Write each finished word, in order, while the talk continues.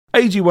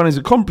AG1 is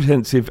a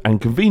comprehensive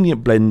and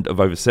convenient blend of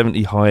over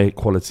 70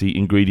 high-quality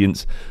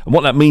ingredients, and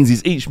what that means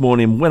is each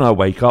morning when I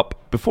wake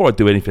up, before I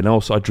do anything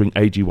else, I drink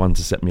AG1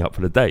 to set me up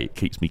for the day. It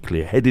keeps me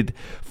clear-headed,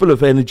 full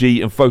of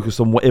energy, and focused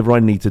on whatever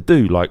I need to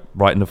do, like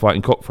writing the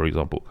Fighting Cock, for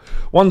example.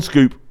 One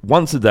scoop,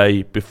 once a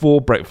day,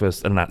 before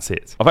breakfast, and that's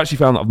it. I've actually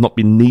found that I've not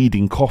been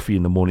needing coffee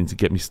in the morning to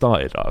get me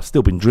started. I've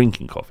still been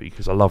drinking coffee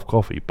because I love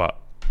coffee, but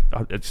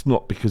it's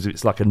not because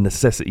it's like a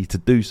necessity to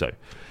do so.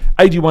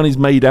 AG1 is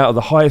made out of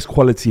the highest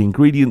quality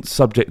ingredients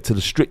subject to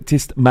the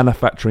strictest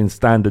manufacturing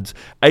standards.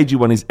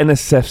 AG1 is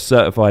NSF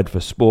certified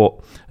for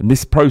sport, and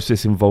this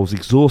process involves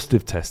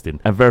exhaustive testing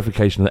and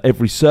verification that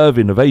every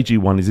serving of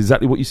AG1 is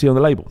exactly what you see on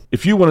the label.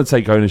 If you want to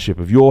take ownership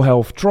of your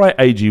health, try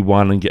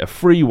AG1 and get a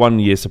free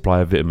 1-year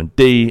supply of vitamin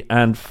D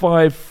and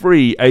 5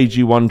 free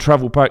AG1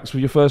 travel packs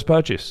with your first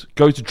purchase.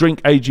 Go to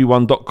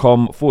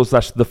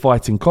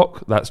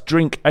drinkag1.com/thefightingcock. That's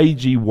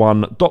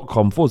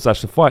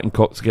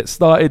drinkag1.com/thefightingcock to get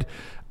started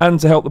and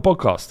to help the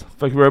podcast.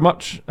 Thank you very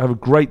much. Have a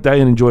great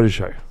day and enjoy the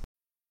show.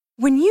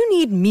 When you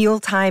need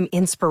mealtime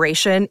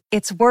inspiration,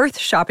 it's worth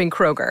shopping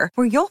Kroger,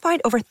 where you'll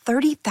find over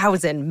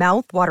 30,000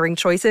 mouth-watering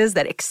choices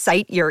that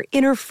excite your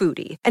inner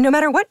foodie. And no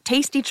matter what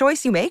tasty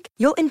choice you make,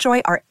 you'll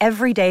enjoy our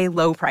everyday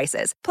low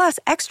prices, plus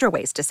extra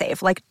ways to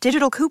save, like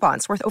digital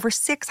coupons worth over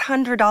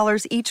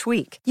 $600 each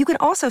week. You can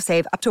also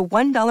save up to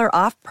 $1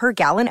 off per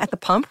gallon at the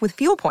pump with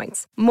fuel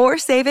points. More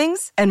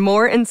savings and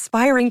more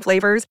inspiring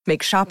flavors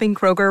make shopping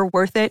Kroger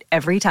worth it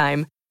every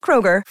time.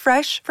 Kroger,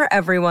 fresh for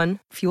everyone.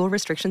 Fuel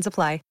restrictions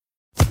apply.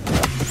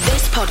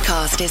 This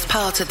podcast is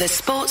part of the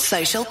Sports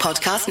Social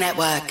Podcast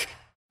Network.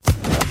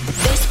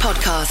 This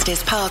podcast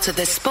is part of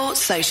the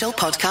Sports Social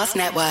Podcast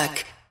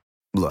Network.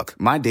 Look,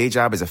 my day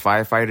job as a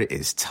firefighter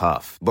is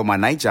tough, but my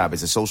night job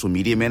as a social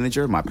media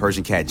manager, my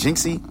Persian cat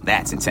Jinxie,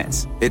 that's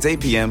intense. It's 8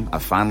 p.m.,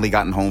 I've finally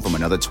gotten home from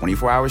another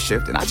 24-hour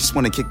shift, and I just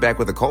want to kick back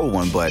with a cold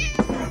one, but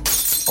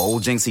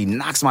old Jinxie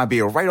knocks my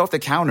beer right off the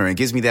counter and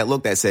gives me that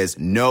look that says,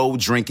 no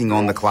drinking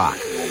on the clock.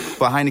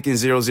 But Heineken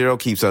 0.0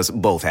 keeps us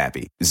both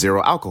happy.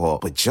 Zero alcohol,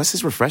 but just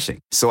as refreshing.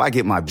 So I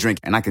get my drink,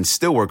 and I can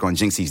still work on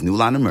Jinxie's new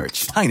line of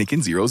merch.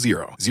 Heineken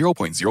 0.0,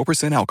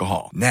 0.0%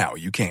 alcohol. Now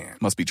you can.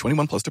 Must be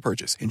 21 plus to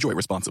purchase. Enjoy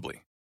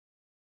responsibly.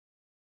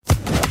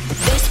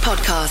 This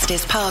podcast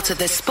is part of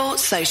the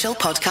Sports Social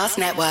Podcast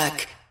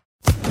Network.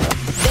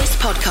 This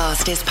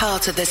podcast is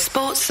part of the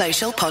Sports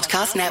Social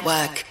Podcast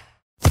Network.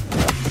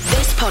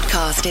 This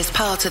podcast is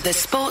part of the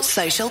Sports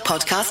Social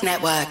Podcast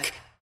Network.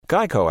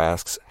 Geico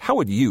asks, how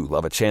would you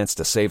love a chance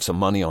to save some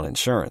money on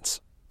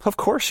insurance? Of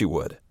course you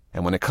would.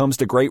 And when it comes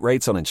to great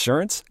rates on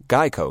insurance,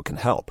 Geico can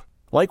help.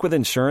 Like with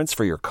insurance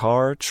for your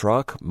car,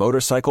 truck,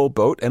 motorcycle,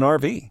 boat, and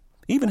RV.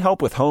 Even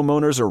help with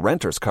homeowners or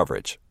renters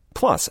coverage.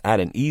 Plus,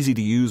 add an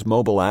easy-to-use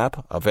mobile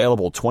app,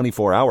 available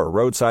 24-hour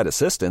roadside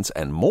assistance,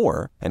 and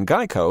more, and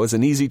Geico is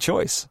an easy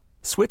choice.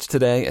 Switch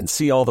today and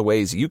see all the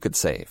ways you could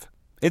save.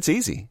 It's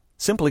easy.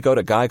 Simply go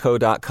to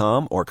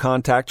geico.com or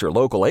contact your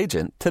local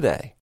agent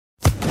today.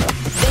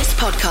 This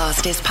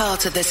podcast is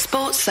part of the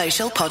Sports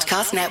Social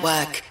Podcast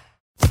Network.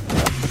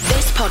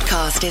 This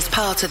podcast is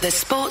part of the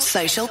Sports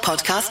Social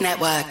Podcast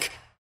Network.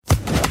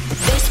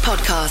 This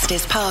podcast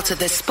is part of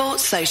the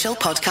Sports Social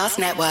Podcast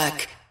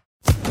Network.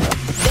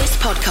 This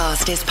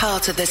podcast is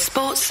part of the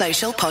Sports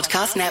Social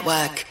Podcast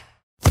Network.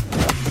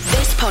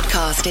 This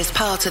podcast is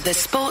part of the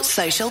Sports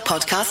Social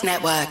Podcast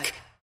Network.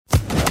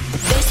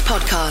 This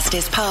podcast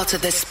is part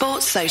of the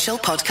Sports Social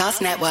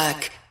Podcast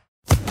Network.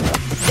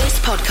 This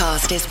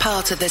podcast is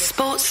part of the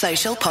Sports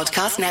Social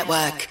Podcast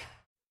Network.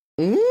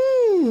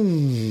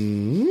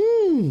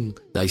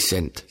 They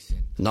sent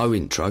no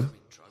intro.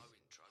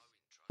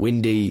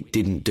 Windy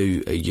didn't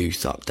do a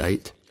youth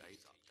update.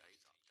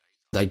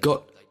 They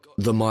got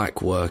the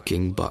mic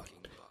working, but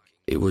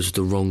it was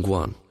the wrong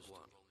one.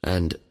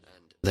 And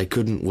they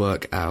couldn't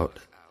work out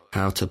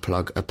how to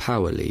plug a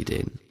power lead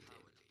in.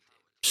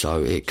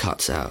 So it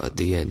cuts out at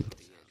the end.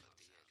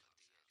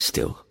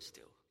 Still,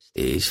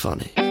 it is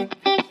funny.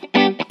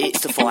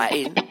 It's the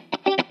fighting.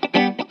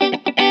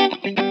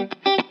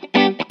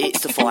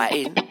 It's the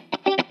fighting.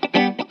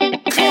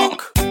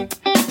 Cock.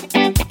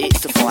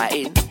 It's the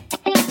fighting.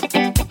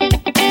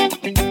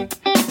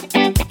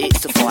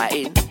 It's the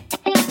fighting.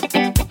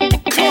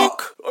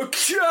 Cock.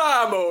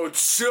 Come on,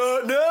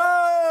 son.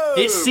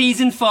 It's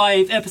season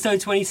 5, episode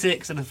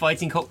 26 of the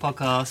Fighting Cock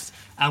podcast,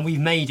 and we've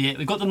made it.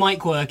 We've got the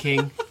mic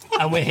working,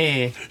 and we're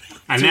here.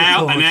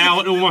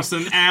 Almost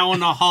an hour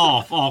and a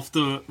half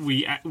after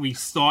we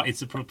started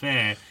to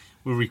prepare,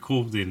 we're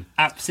recording.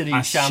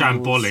 Absolute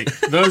shambles.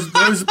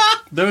 Shambolic.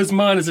 Those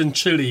miners in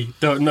Chile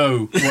don't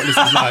know what this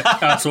is like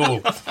at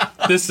all.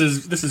 This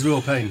is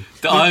real pain.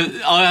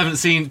 I haven't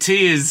seen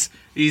tears.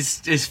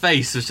 His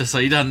face was just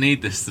like, you don't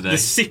need this today. The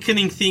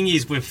sickening thing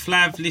is, when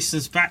Flav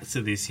listens back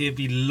to this, he'll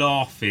be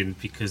laughing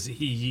because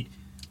he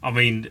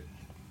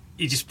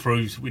just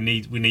proves we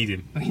need him. We need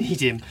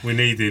him. We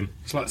need him.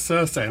 It's like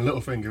Cersei and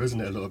Littlefinger, isn't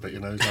it? A little bit,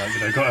 It's like,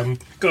 got him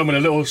in a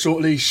little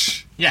short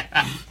leash. Yeah.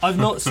 I've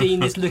not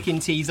seen this look in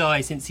T's eye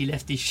since he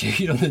left his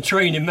shoot on the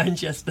train in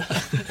Manchester.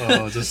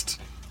 Oh, just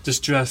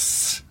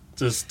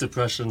just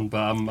depression, but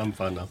I'm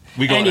fine now.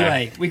 We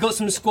got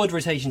some squad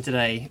rotation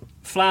today.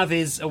 Flav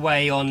is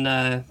away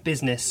on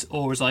business,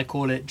 or as I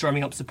call it,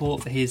 drumming up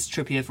support for his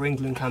Trippier for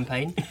England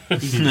campaign.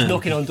 He's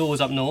knocking on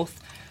doors up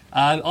north.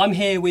 I'm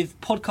here with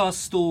podcast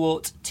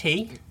stalwart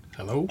T.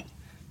 Hello.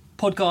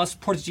 Podcast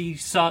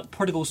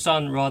prodigal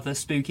son, rather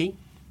Spooky.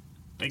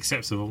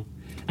 Acceptable.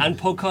 And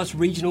podcast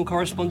regional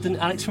correspondent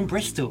Alex from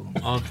Bristol.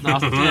 All the way up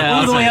the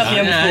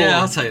M4.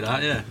 Yeah, I'll take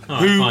that. Yeah.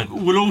 Who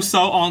will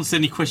also answer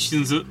any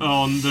questions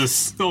on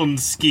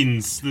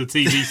Skins, the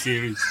TV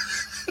series.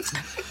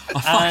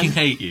 I fucking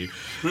hate you.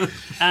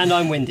 And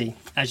I'm Windy,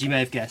 as you may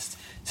have guessed,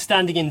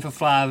 standing in for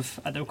Flav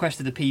at the request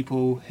of the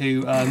people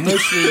who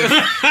mostly...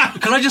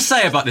 Can I just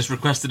say about this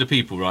request of the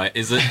people, right,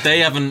 is that they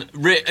haven't...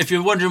 If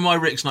you're wondering why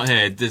Rick's not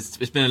here,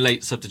 it's been a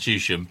late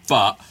substitution,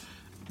 but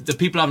the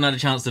people haven't had a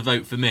chance to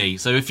vote for me.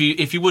 So if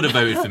you would have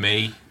voted for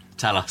me,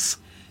 tell us.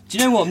 Do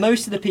you know what?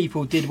 Most of the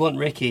people did want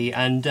Ricky,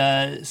 and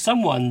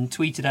someone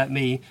tweeted at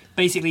me,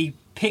 basically,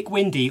 pick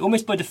Windy,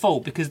 almost by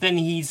default, because then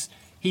he's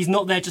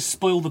not there to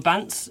spoil the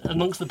bants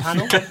amongst the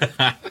panel.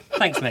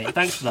 Thanks, mate.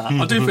 Thanks for that.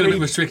 I do feel a bit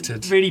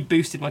restricted. Really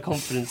boosted my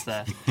confidence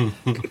there.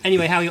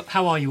 Anyway,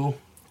 how are you all?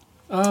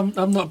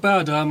 I'm not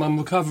bad. I'm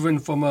recovering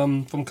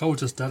from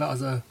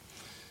Colchester.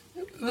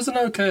 It was an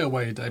okay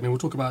away day. I mean, we'll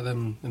talk about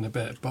them in a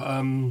bit, but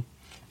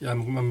yeah,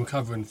 I'm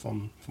recovering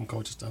from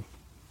Colchester.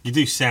 You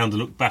do sound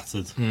and look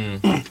battered.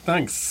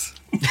 Thanks.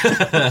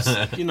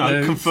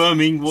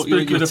 Confirming what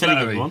you're telling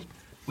everyone.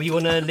 Were you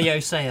on a Leo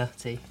Sayer,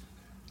 T?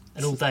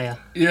 An all-dayer?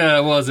 Yeah,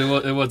 it was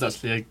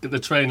actually. The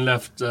train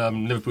left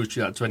Liverpool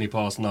Street at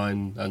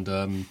 9:20,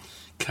 and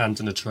cans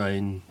in the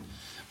train,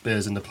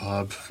 beers in the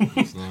pub,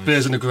 nice.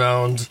 Beers in the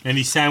ground.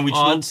 Any sandwich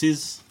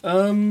nonces?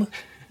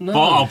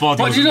 No.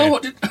 But do you know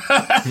what?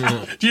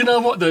 Do you know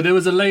what though? There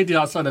was a lady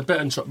outside a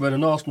betting shop wearing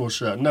an Arsenal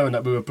shirt, knowing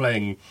that we were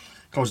playing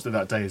Colchester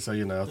that day. So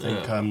I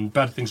think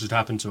bad things should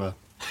happen to her.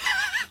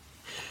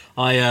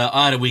 I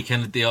had a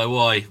weekend at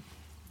DIY,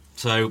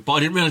 but I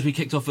didn't realise we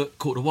kicked off at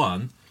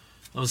 1:15.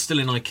 I was still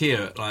in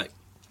IKEA at like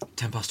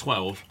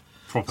 12:10.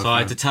 So I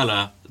had to tell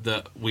her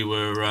that we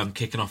were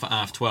kicking off at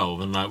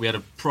 12:30, and we had a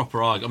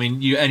proper argument. I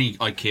mean, any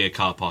IKEA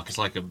car park, it's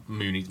like a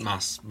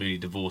mass Mooney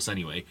divorce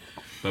anyway.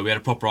 But we had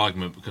a proper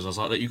argument because I was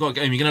like, "You got to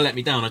go home. You're going to let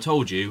me down. I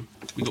told you.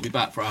 We got to be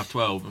back for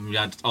 12:30." And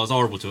I was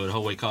horrible to her the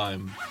whole way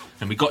home.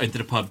 And we got into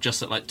the pub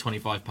just at like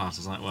 25 past. I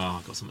was like, "Well,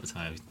 I've got something to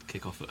tell you.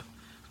 Kick off at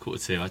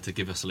 1:45. I had to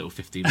give us a little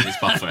 15 minutes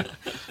buffer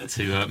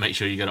to make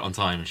sure you get it on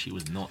time." And she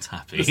was not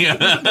happy.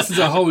 This is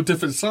a whole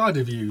different side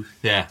of you.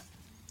 Yeah.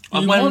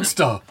 You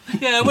monster.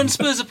 Yeah, when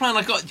Spurs are playing,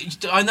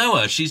 I know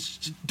her.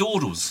 She's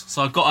dawdles,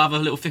 so I've got to have a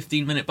little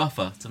 15-minute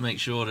buffer to make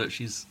sure that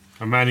she's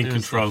a man in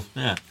control. Stuff.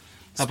 Yeah.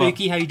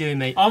 Spooky, how you doing,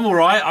 mate? I'm all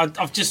right.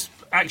 I've just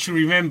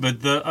actually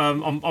remembered that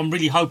I'm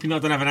really hoping I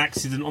don't have an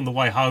accident on the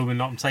way home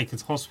and I'm taken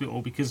to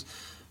hospital because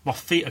my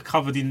feet are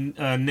covered in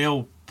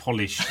nail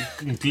polish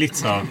and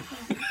glitter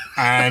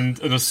and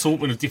an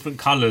assortment of different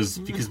colours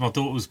because my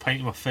daughter was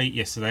painting my feet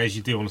yesterday, as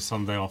you do on a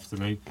Sunday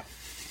afternoon.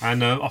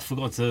 And I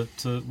forgot to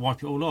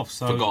wipe it all off.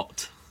 So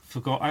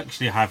Forgot.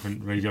 Actually, I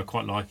haven't really. I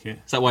quite like it.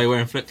 Is that why you're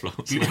wearing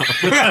flip-flops?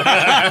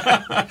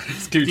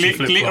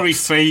 Glittery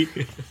feet.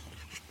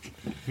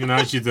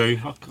 As you do.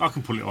 I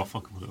can pull it off.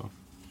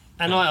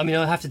 And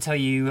I have to tell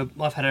you,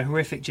 I've had a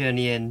horrific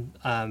journey in.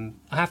 I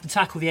have to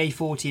tackle the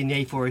A40 and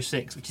the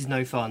A406, which is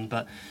no fun.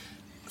 But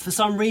for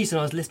some reason,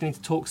 I was listening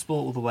to Talk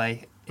Sport all the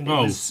way. And it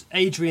was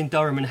Adrian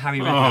Durham and Harry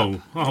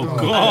Redknapp. Oh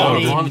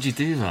God! Why would you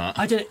do that?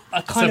 I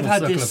kind of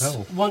had this.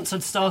 Once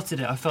I'd started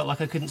it, I felt like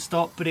I couldn't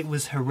stop, but it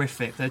was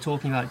horrific. They were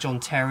talking about John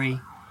Terry.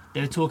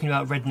 They were talking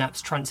about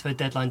Redknapp's transfer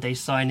deadline day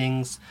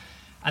signings,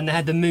 and they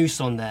had the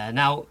Moose on there.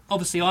 Now,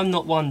 obviously, I'm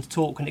not one to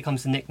talk when it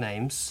comes to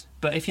nicknames,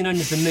 but if you're known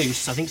as the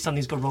Moose, I think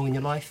something's gone wrong in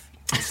your life.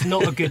 It's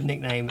not a good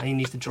nickname, and you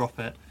need to drop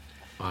it.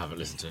 I haven't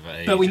listened to it for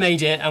ages. But we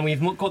made it, and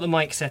we've got the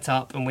mic set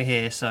up, and we're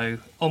here. So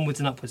onwards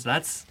and upwards,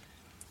 lads.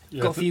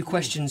 Yeah, got a few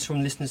questions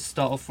from listeners to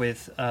start off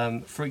with.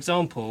 For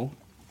example,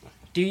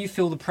 do you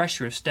feel the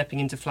pressure of stepping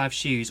into Flav's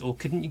shoes, or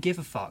couldn't you give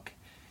a fuck?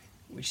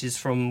 Which is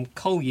from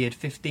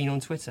Colyeard15 on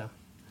Twitter.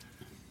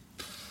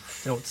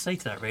 Don't know what to say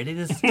to that,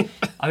 really.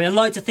 I'd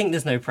like to think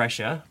there's no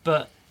pressure,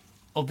 but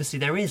obviously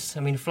there is. I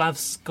mean,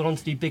 Flav's gone on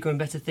to do bigger and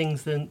better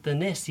things than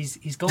this.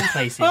 He's gone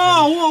places.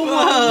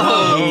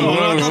 Whoa.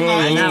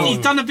 He's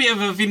done a bit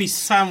of a Vinny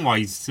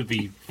Samways, to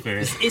be fair.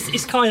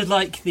 It's kind of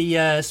like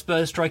the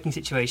Spurs striking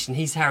situation.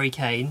 He's Harry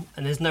Kane,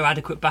 and there's no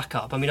adequate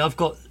backup. I mean, I've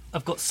got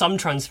some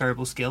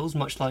transferable skills,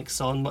 much like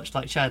Son, much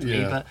like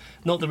Chadley, but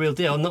not the real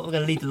deal. I'm not going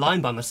to lead the line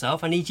by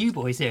myself. I need you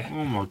boys here.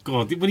 Oh my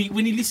God! When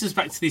he listens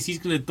back to this, he's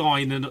going to die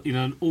in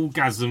an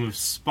orgasm of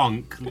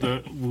spunk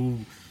that will.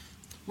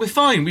 We're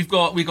fine. We've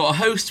got a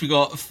host. We've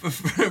got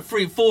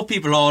 4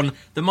 people on.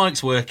 The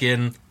mic's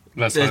working.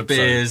 There's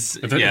beers. So.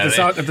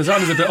 If the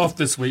sound is a bit off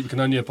this week, we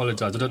can only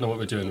apologise. I don't know what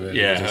we're doing really.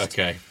 Yeah,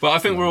 okay. But I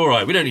think we're all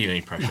right. We don't need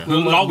any pressure.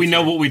 We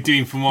know what we're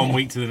doing from one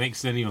week to the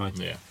next anyway.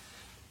 Yeah.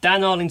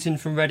 Dan Arlington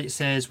from Reddit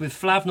says, with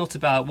Flav not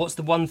about, what's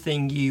the one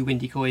thing you,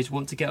 Windy Coys,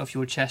 want to get off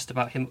your chest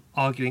about him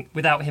arguing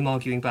without him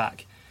arguing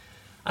back?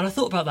 And I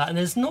thought about that, and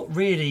there's not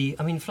really...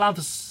 I mean,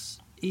 Flav's,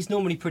 he's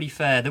normally pretty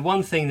fair. The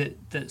one thing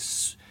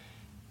that's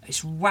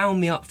it's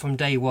wound me up from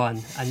day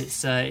one, and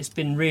it's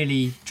been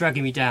really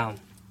dragging me down.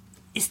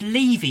 It's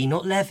Levy,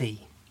 not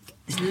Levy.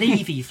 It's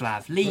Levy,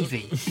 Flav.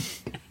 Levy.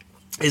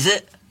 Is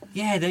it?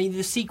 Yeah,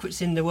 the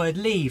secret's in the word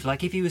leave.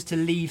 Like, if he was to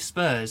leave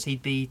Spurs,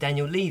 he'd be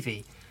Daniel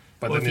Levy.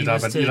 But or then if he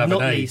was to not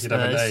leave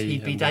Spurs,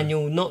 he'd be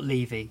Daniel not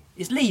Levy.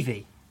 It's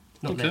Levy,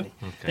 not Levy.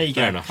 Okay. There you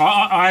go. Fair enough.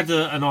 I had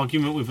an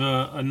argument with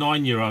a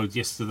 9-year-old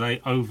yesterday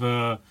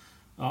over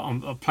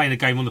playing a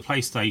game on the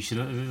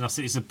PlayStation, and I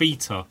said, it's a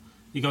beta.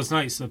 He goes, no,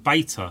 it's a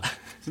beta. I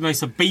said, no,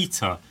 it's a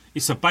beta.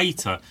 It's a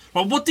beta.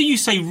 Well, what do you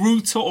say,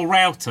 router or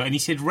router? And he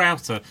said,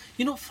 router.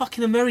 You're not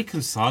fucking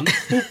American, son.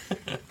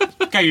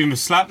 Gave him a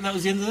slap, and that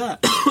was the end of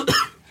that.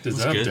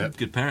 Deserved it.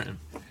 Good parenting.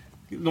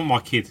 Not my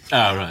kid.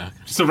 Oh, right. Okay.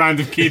 Just a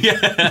random kid.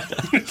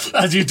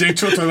 As you do,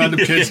 talk to a random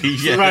kid.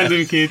 Just a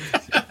random kid.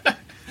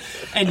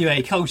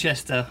 Anyway,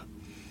 Colchester,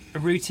 a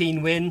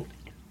routine win.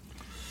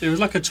 It was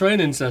like a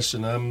training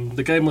session.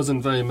 The game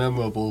wasn't very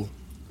memorable.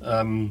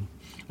 I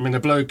mean, the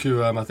bloke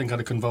who I think had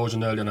a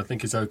convulsion earlier, and I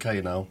think he's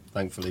okay now,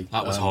 thankfully.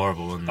 That was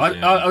horrible.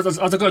 As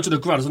I got to the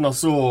ground, and I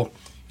saw he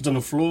was on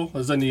the floor.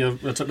 I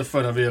took the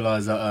phone and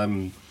realised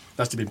that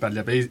that's been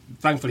badly. But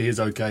thankfully, he's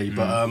okay.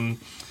 But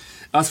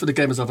as for the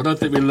game itself, I don't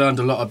think we learned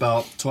a lot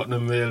about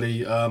Tottenham.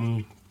 Really,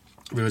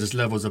 we were just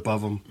levels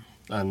above them,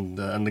 and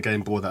the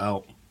game bore that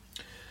out.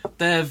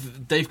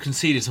 They've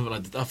conceded something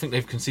like, I think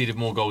they've conceded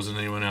more goals than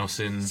anyone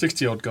else in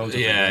 60-odd goals.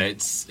 Yeah,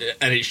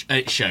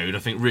 it showed. I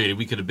think really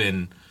we could have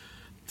been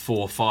 4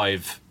 or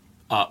 5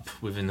 up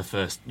within the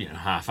first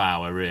half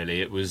hour.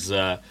 Really, it was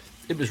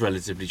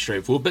relatively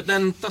straightforward. But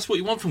then that's what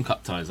you want from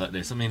cup ties like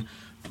this. I mean,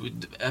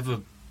 would ever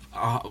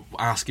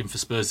asking for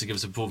Spurs to give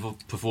us a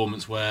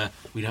performance where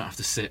we don't have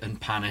to sit and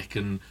panic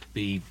and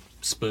be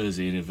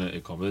Spursy in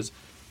inverted commas.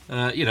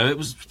 It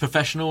was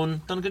professional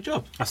and done a good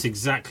job. That's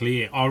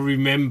exactly it. I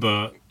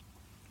remember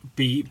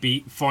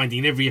be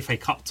finding every FA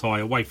Cup tie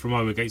away from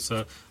home against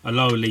a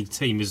lower league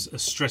team as a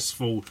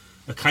stressful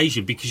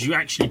occasion, because you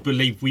actually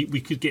believed we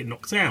could get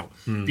knocked out,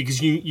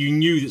 because you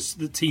knew that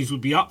the teams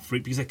would be up for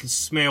it, because they could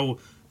smell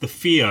the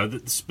fear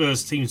that the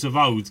Spurs teams of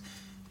old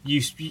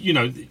used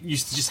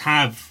to just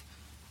have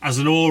as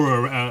an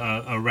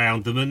aura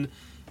around them,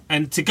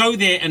 and to go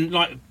there and,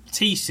 like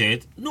T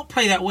said, not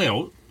play that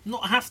well,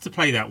 not have to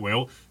play that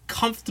well,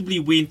 comfortably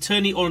win,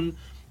 turn it on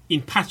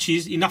in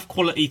patches, enough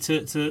quality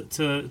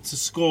to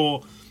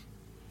score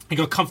and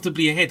go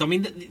comfortably ahead. I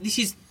mean, this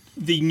is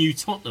the new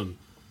Tottenham,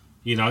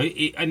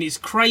 and it's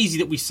crazy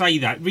that we say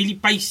that. Really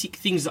basic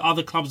things that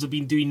other clubs have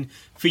been doing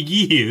for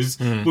years.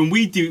 When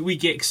we do it, we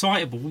get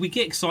excitable. We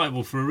get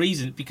excitable for a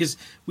reason, because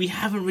we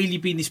haven't really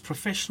been this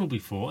professional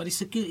before, and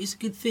it's a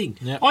good thing.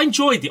 Yep. I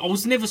enjoyed it. I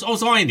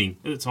was ironing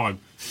at the time,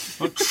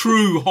 a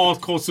true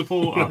hardcore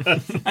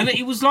supporter, and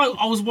it was like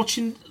I was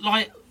watching,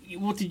 like,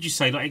 what did you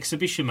say, like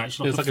exhibition match,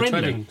 like a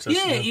friendly.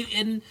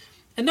 And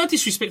no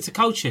disrespect to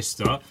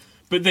Colchester,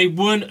 but they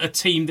weren't a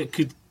team that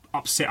could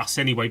upset us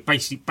anyway,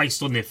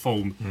 based on their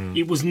form.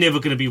 It was never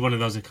going to be one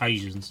of those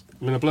occasions.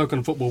 I mean, a bloke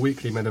on Football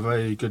Weekly made a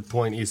very good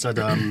point. He said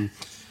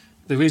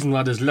the reason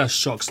why there's less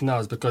shocks now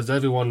is because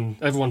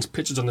everyone's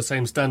pitch is on the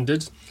same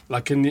standard.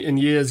 Like in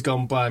years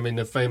gone by, I mean,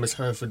 the famous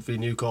Hereford v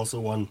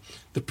Newcastle one,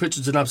 the pitch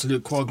is an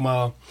absolute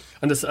quagmire,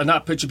 and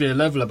that pitch would be a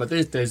leveller. But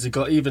these days, you've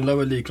got even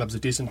lower league clubs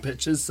with decent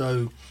pitches,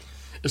 so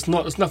it's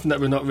nothing that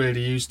we're not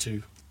really used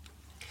to.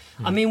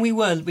 I mean, we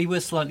were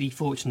slightly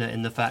fortunate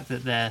in the fact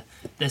that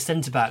their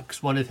centre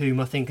backs, one of whom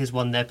I think has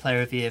won their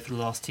Player of the Year for the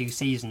last 2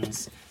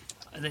 seasons,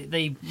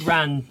 they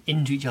ran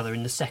into each other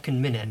in the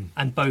second minute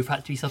and both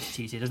had to be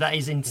substituted. That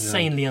is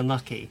insanely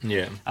unlucky.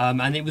 Yeah.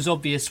 And it was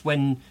obvious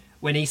when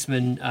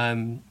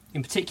Eastman,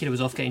 in particular,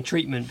 was off getting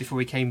treatment before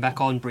he came back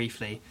on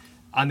briefly.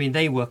 I mean,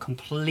 they were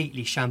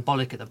completely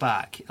shambolic at the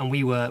back, and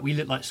we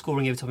looked like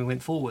scoring every time we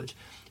went forward.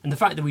 And the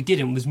fact that we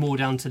didn't was more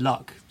down to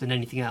luck than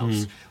anything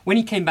else. When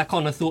he came back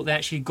on, I thought they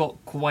actually got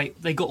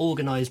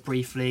organised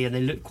briefly and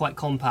they looked quite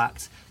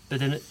compact. But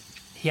then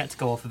he had to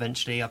go off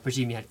eventually. I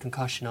presume he had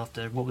concussion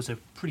after what was a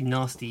pretty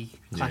nasty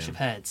clash of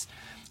heads.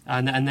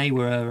 And they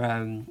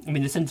were,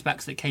 the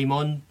centre-backs that came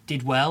on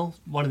did well.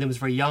 One of them was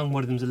very young,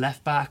 one of them was a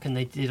left-back, and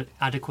they did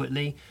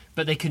adequately.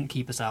 But they couldn't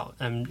keep us out.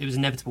 It was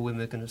inevitable when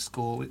we were going to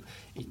score.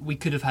 We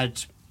could have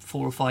had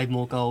 4 or 5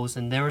 more goals,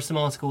 and there are some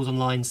articles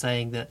online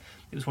saying that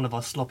it was one of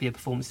our sloppier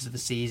performances of the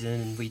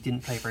season and we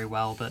didn't play very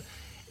well, but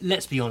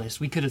let's be honest,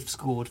 we could have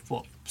scored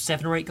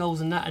 7 or 8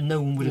 goals in that and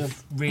no one would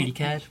have really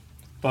cared.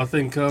 But I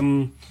think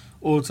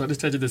also at this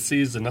stage of the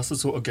season, that's the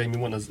sort of game we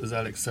want, as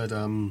Alex said.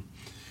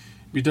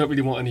 We don't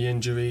really want any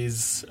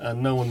injuries,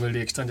 and no one really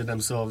extended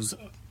themselves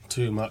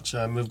too much.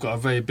 We've got a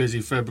very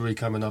busy February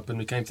coming up, and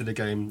we came to the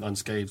game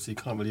unscathed, so you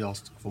can't really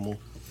ask for more.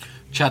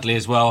 Chadley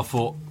as well, I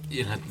thought,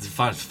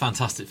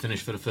 fantastic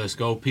finish for the first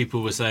goal.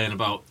 People were saying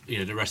about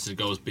the rest of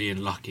the goals being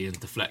lucky and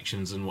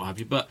deflections and what have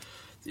you, but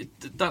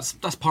that's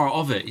part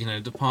of it.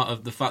 The part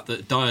of the fact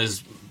that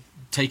Dyer's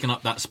taken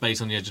up that space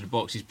on the edge of the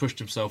box, he's pushed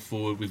himself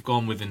forward, we've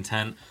gone with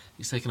intent,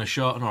 he's taken a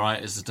shot, and all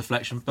right, it's a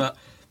deflection, but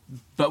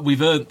but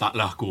we've earned that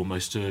luck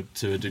almost to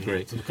a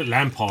degree. Look at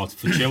Lampard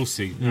for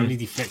Chelsea. How many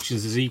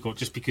defections has he got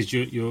just because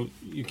you're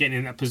getting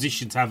in that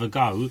position to have a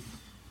go?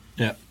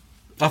 Yeah.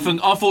 I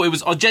thought it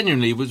was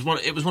genuinely it was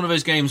one of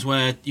those games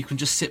where you can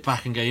just sit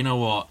back and go, you know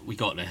what, we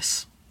got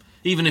this.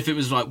 Even if it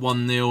was like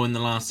 1-0 in the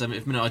last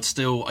 70th minute, I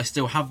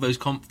still have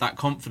that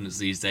confidence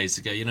these days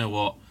to go, you know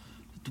what,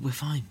 we're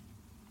fine.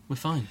 We're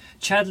fine.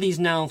 Chadley's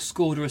now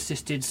scored or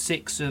assisted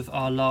 6 of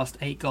our last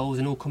 8 goals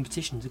in all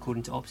competitions,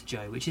 according to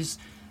Opta-Joe, which is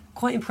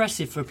quite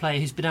impressive for a player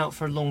who's been out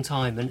for a long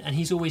time, and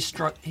he's always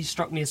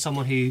struck me as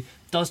someone who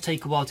does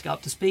take a while to get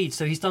up to speed.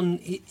 So he's done.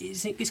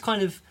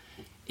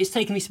 It's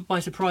taken me by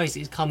surprise that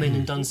he's come in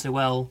and done so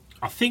well.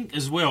 I think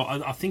as well.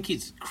 I think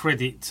it's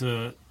credit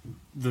to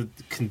the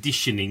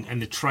conditioning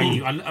and the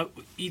training.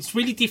 It's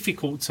really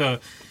difficult to,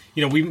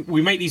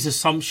 we make these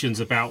assumptions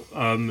about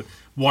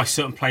why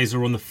certain players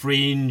are on the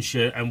fringe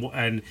and what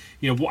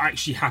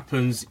actually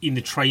happens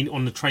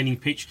on the training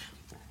pitch.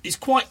 It's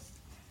quite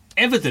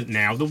evident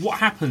now that what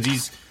happens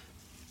is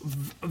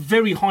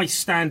very high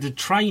standard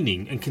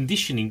training and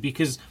conditioning,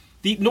 because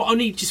not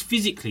only just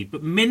physically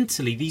but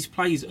mentally these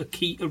players are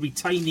key at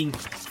retaining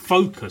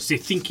focus. They're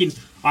thinking,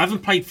 I haven't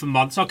played for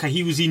months, okay,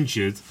 he was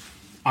injured,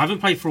 I haven't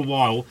played for a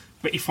while,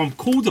 but if I'm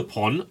called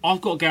upon,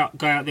 I've got to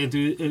go out there and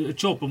do a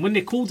job. And when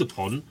they're called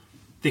upon,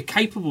 they're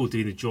capable of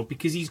doing the job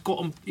because he's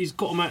got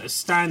them at a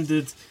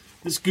standard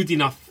that's good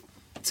enough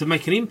to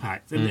make an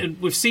impact. And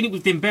we've seen it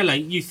with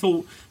Dembele. You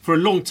thought for a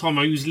long time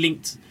he was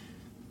linked,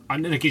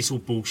 and again, it's all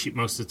bullshit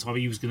most of the time,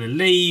 he was going to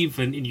leave,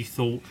 and you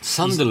thought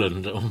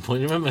Sunderland at one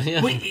point, you remember?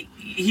 Yeah. Well,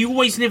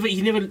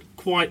 he never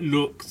quite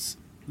looked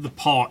the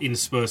part in the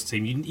Spurs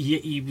team.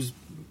 He was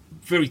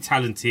very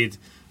talented,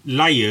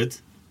 layered,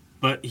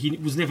 but he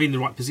was never in the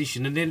right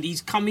position. And then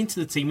he's come into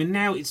the team, and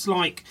now it's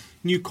like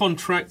new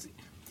contract.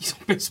 He's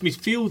our best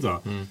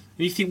midfielder, and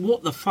you think,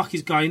 what the fuck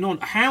is going on?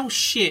 How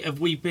shit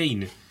have we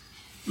been?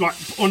 Like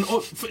on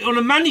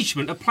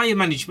a player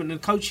management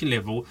and coaching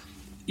level.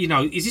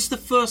 Is this the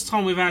first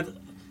time we've had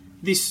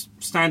this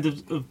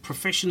standard of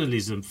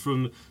professionalism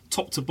from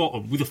top to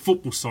bottom with the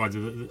football side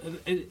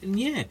of it? And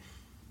yeah,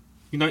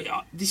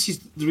 this is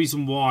the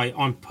reason why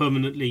I'm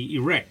permanently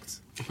erect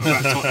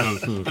about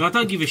Tottenham. And I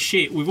don't give a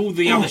shit with all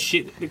the other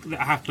shit that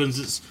happens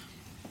that's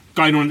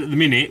going on at the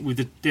minute with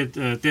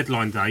the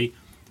deadline day.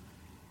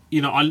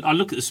 I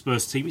look at the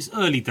Spurs team. It's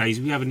early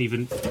days. We haven't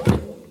even.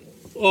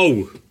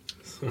 I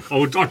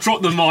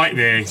dropped the mic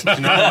there.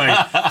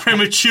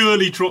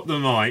 Prematurely dropped the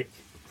mic.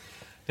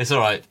 It's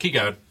all right. Keep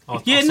going.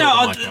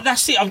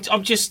 That's it.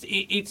 I'm just.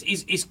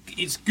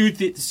 It's good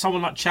that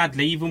someone like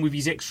Chadley, even with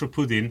his extra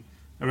pudding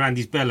around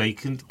his belly,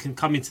 can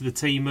come into the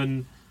team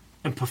and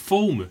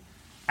perform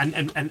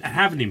and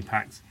have an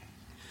impact.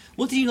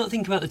 What do you not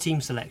think about the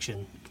team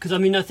selection? Because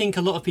I think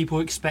a lot of people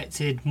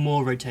expected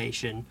more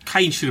rotation.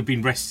 Kane should have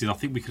been rested. I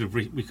think we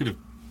could have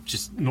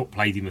just not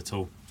played him at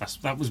all.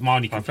 That was my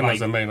only complaint. I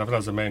think that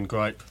was the main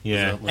gripe.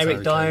 Yeah,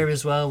 Eric Dyer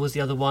as well was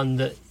the other one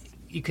that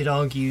you could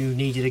argue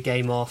needed a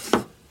game off.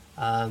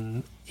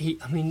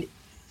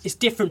 It's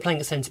different playing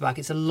at centre back.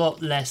 It's a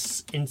lot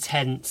less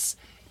intense.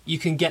 You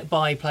can get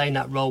by playing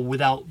that role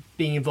without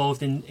being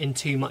involved in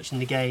too much in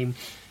the game.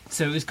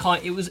 So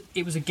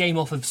it was a game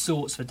off of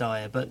sorts for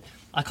Dyer, but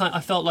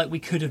I felt like we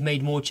could have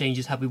made more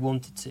changes had we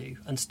wanted to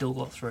and still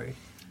got through.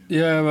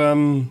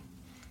 Yeah,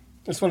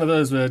 it's one of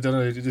those where I don't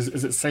know.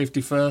 Is it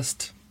safety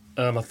first?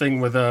 I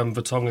think with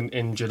Vertonghen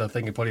injured, I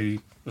think it probably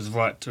was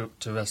right to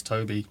rest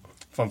Toby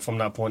from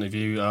that point of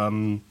view.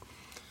 I'm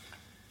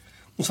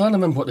trying to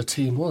remember what the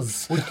team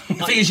was. The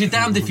thing is, you're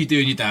damned if you do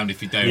and you're damned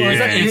if you don't.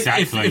 Yeah,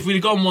 exactly. If we'd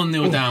have gone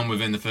 1-0 down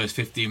within the first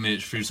 15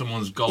 minutes through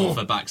someone's goal off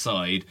her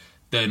backside,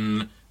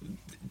 then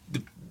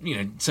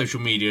social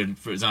media,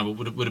 for example,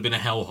 would have been a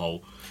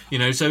hellhole.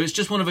 So it's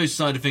just one of those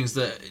side of things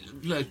that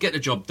get the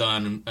job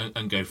done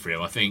and go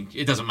through. I think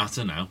it doesn't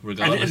matter now,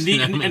 regardless.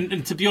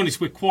 And to be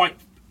honest, we're quite.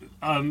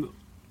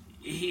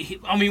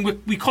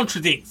 We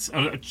contradict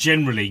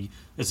generally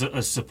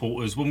as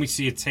supporters when we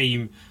see a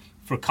team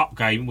for a cup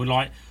game. We're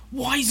like,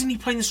 why isn't he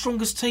playing the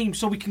strongest team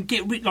so we can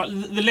get rid like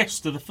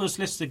the first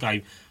Leicester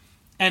game?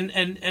 And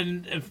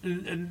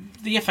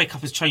the FA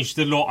Cup has changed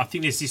a lot. I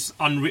think there's this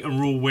unwritten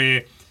rule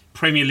where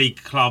Premier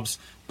League clubs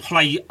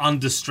play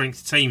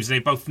under-strength teams. They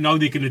both know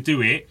they're going to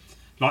do it.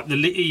 Like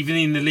even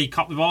in the League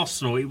Cup with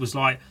Arsenal, it was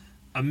like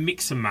a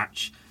mix and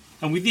match.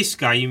 And with this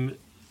game,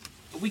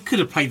 we could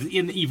have played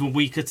an even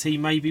weaker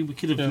team. Maybe we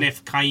could have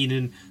left Kane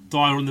and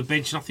Dyer on the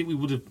bench, and I think we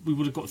would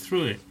have got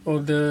through it. Well,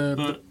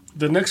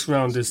 the next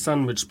round is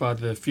sandwiched by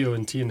the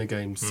Fiorentina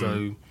game,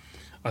 so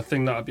I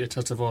think that would be a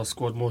test of our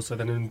squad more so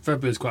than in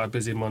February is quite a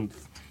busy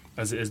month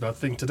as it is. But I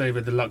think today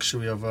with the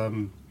luxury of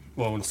on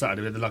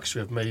Saturday with the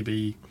luxury of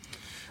maybe.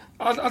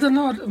 I don't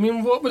know. I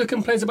mean, what were the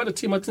complaints about the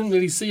team? I didn't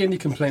really see any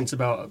complaints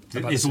about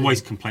There's always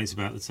complaints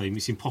about the team.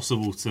 It's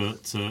impossible to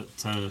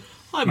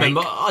I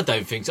remember. I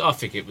don't think so. I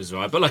think it was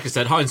right. But like I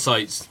said,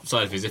 hindsight's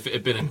side of things, if it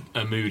had been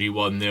a moody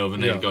 1-0,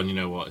 then they'd gone, you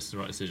know what, it's the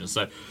right decision.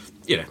 So,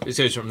 it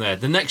goes from there.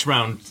 The next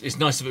round, it's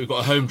nice that we've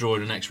got a home draw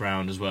in the next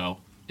round as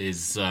well,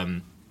 is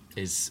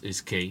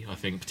is key. I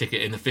think,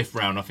 particularly in the 5th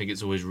round, I think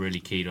it's always really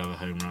key to have a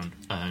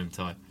home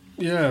tie.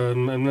 Yeah,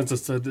 and as I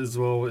said as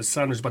well, it's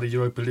sandwiched by the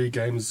Europa League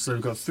games, so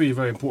we've got 3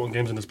 very important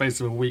games in the space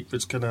of a week,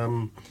 which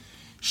can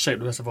shape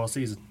the rest of our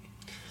season.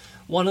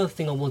 One other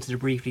thing I wanted to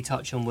briefly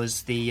touch on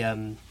was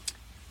the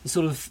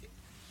sort of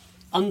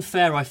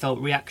unfair, I felt,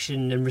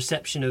 reaction and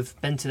reception of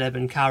Bentaleb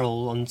and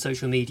Carroll on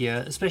social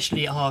media,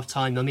 especially at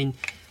half-time. I mean,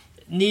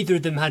 neither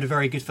of them had a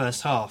very good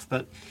first half,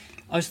 but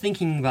I was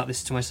thinking about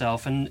this to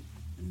myself, and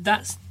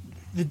that's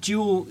the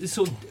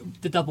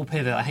the double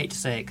pivot. I hate to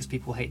say it because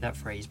people hate that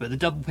phrase, but the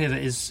double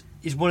pivot is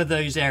one of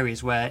those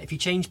areas where if you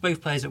change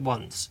both players at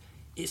once,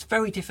 it's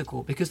very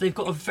difficult because they've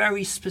got a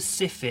very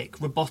specific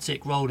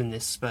robotic role in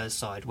this Spurs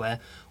side where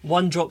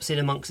one drops in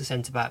amongst the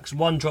centre-backs,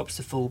 one drops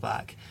to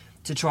full-back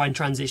to try and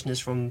transition us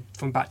from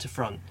back to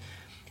front.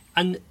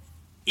 And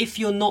if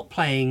you're not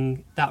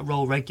playing that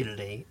role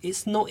regularly,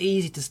 it's not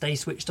easy to stay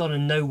switched on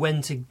and know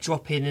when to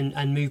drop in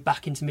and move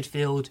back into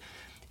midfield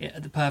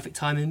at the perfect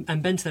time.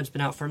 And Bentaleb's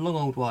been out for a long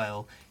old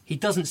while. He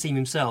doesn't seem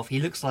himself.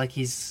 He looks like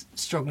he's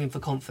struggling for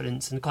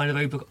confidence and kind of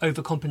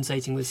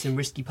overcompensating with some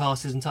risky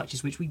passes and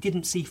touches, which we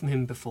didn't see from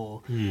him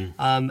before.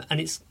 And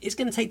it's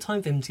going to take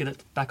time for him to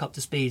get back up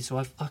to speed. So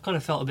I kind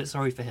of felt a bit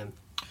sorry for him.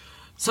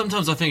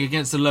 Sometimes I think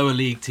against the lower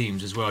league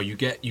teams as well, you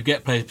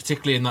get players,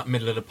 particularly in that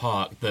middle of the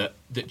park, that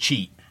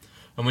cheat.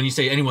 And when you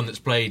say anyone that's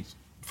played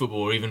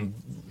football or even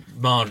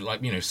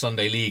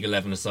Sunday League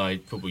 11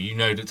 aside football, you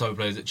know the type of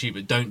players that cheat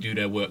but don't do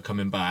their work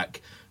coming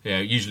back.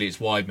 Usually it's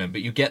wide men,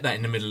 but you get that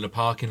in the middle of the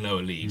park in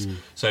lower leagues.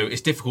 So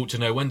it's difficult to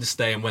know when to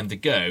stay and when to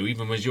go,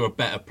 even when you're a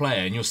better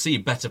player. And you'll see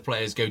better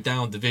players go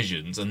down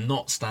divisions and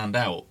not stand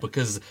out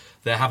because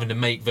they're having to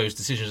make those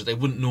decisions that they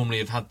wouldn't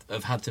normally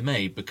have had to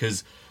make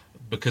because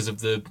of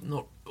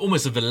the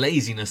almost of the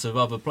laziness of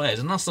other players.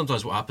 And that's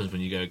sometimes what happens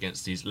when you go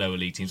against these lower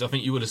league teams. I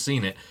think you would have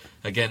seen it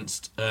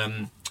against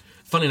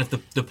funny enough,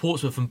 the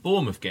Portsmouth and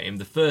Bournemouth game,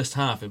 the first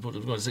half in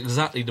Portsmouth was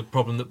exactly the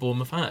problem that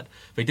Bournemouth had.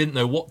 They didn't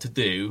know what to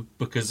do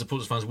because the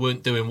Portsmouth fans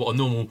weren't doing what a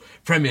normal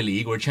Premier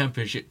League or a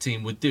Championship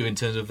team would do in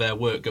terms of their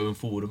work going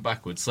forward and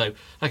backwards. So,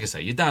 like I say,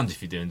 you're damned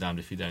if you do and damned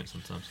if you don't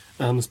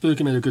sometimes.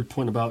 Spooky made a good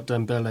point about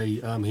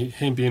Dembele,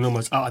 him being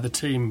almost out of the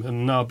team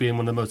and now being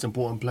one of the most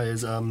important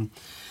players.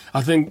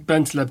 I think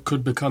Bentaleb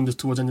could become this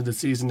towards the end of the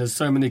season. There's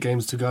so many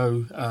games to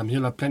go.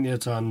 He'll have plenty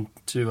of time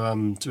to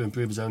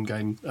improve his own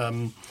game.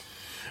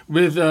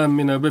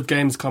 With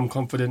games come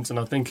confidence, and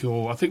I think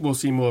we'll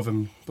see more of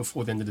him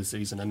before the end of the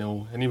season,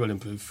 and he will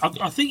improve.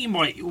 I think it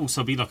might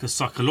also be like a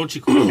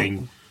psychological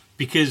thing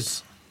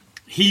because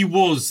he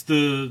was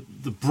the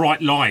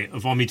bright light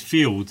of our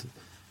midfield,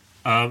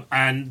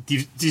 and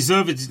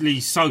deservedly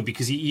so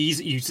because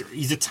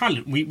he's a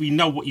talent. We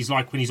know what he's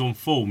like when he's on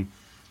form,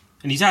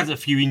 and he's had a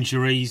few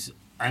injuries,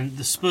 and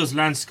the Spurs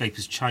landscape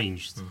has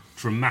changed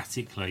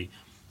dramatically,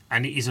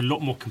 and it is a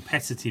lot more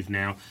competitive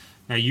now.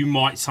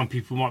 Now, some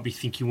people might be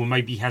thinking, well,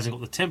 maybe he hasn't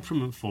got the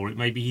temperament for it.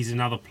 Maybe he's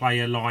another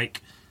player like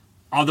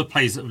other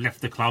players that have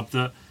left the club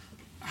that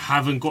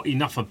haven't got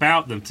enough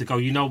about them to go,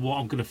 you know what,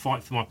 I'm going to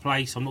fight for my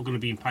place. I'm not going to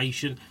be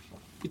impatient.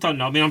 We don't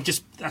know. I mean,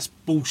 that's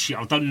bullshit.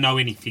 I don't know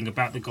anything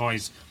about the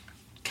guy's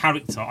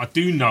character. I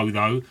do know,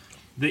 though,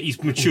 that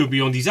he's mature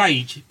beyond his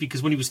age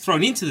because when he was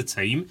thrown into the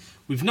team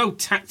with no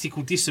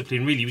tactical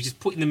discipline, really, he was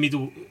just put in the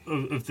middle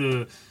of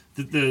the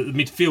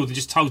midfield and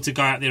just told to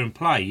go out there and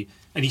play.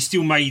 And he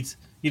still made...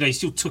 he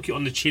still took it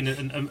on the chin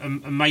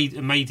and made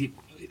it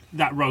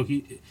that role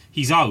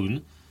his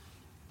own.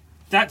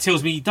 That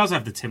tells me he does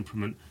have the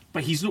temperament,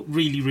 but he's looked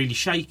really, really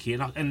shaky,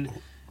 and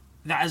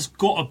that has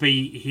got to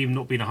be him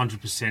not being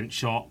 100%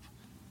 sharp,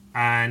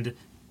 and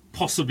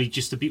possibly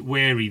just a bit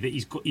wary that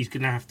he's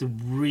going to have to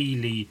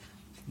really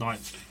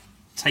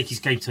take his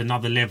game to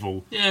another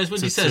level. Yeah, as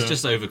when he says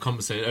just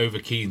overcompensate, over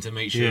keen to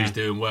make sure he's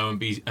doing well and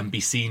be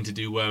seen to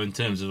do well in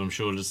terms of, I'm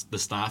sure, the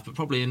staff, but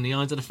probably in the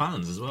eyes of the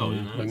fans as well.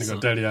 And you've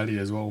got Dele Alli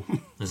as well.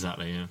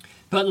 Exactly, yeah.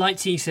 But like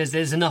T says,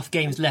 there's enough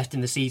games left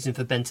in the season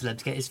for Bentaleb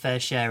to get his fair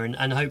share,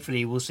 and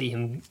hopefully we'll see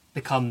him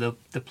become the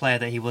player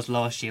that he was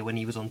last year when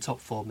he was on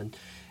top form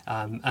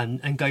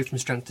and go from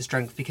strength to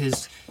strength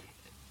because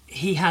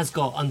he has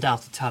got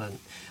undoubted talent.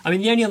 I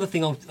mean, the only other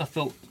thing I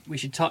thought we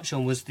should touch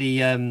on was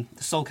the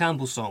Sol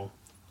Campbell song.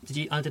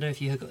 I don't know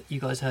if you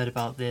guys heard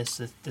about this,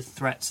 the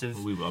threats of...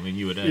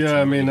 you were there.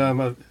 Yeah, I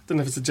don't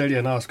know if it's a JD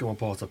and Ask or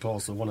Part of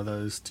Parcel, one of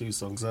those two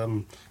songs.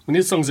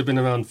 These songs have been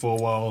around for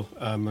a while,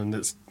 and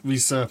it's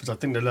resurfaced. I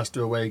think the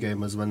Leicester away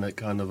game was when it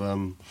kind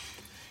of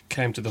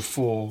came to the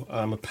fore.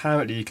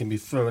 Apparently you can be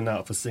thrown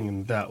out for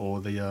singing that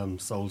or the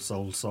Soul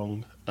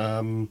song.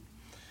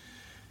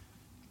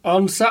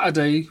 On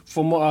Saturday,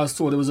 from what I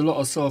saw, there was a lot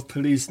of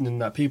self-policing in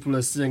that. People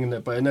are singing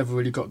it, but it never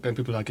really got going.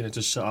 People are like,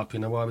 just shut up,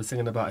 why are we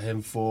singing about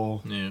him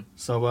for? Yeah.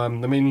 So,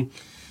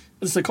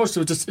 it's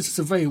just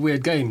a very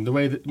weird game. The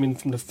way that,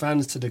 from the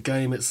fans to the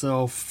game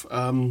itself,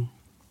 I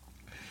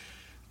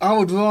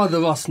would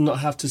rather us not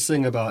have to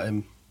sing about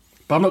him.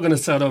 But I'm not going to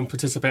say I don't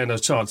participate in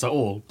those chants at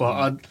all,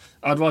 but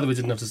I'd rather we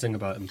didn't have to sing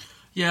about him.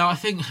 Yeah, I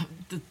think,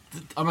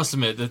 I must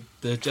admit,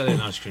 the Jelly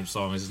and Ice Cream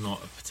song is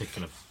not a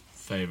particular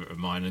favourite of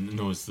mine, and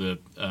nor is the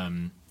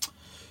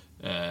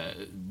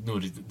nor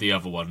did the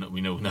other one that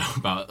we know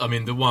about. I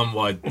mean, the one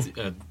why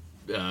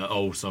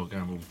old Sol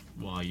Campbell,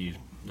 why you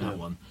that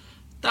one?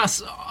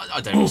 That's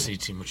I don't see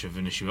too much of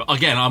an issue.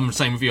 Again, I'm the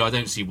same with you. I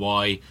don't see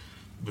why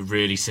we're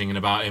really singing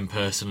about him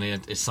personally.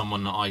 It's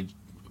someone that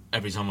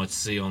every time I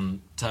see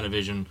on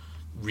television,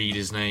 read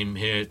his name,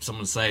 hear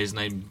someone say his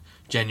name,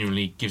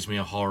 genuinely gives me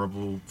a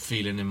horrible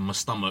feeling in my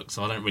stomach.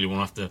 So I don't really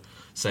want to have to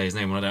say his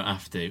name when I don't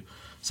have to.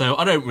 So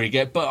I don't really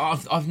get. But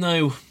I've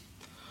no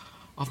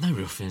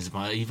real feelings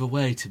about it either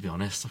way. To be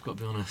honest, I've got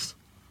to be honest.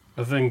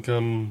 I think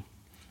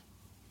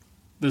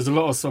there's a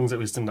lot of songs that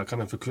we sing that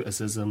kind of for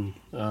criticism.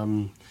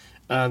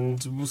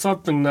 And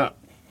something that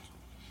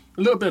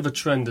a little bit of a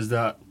trend is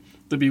that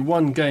there'll be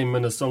one game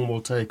when a song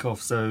will take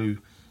off. So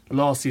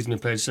last season we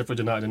played Sheffield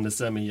United in the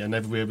semi, and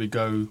everywhere we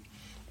go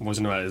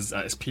wasn't at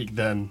its peak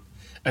then.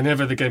 And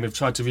every other game we've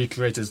tried to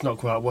recreate it, it's not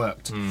quite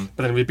worked.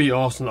 But then we beat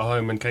Arsenal at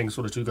home and Kane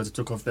scored the 2 goals that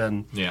took off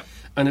then. Yeah.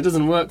 And it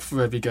doesn't work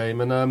for every game.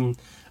 And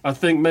I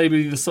think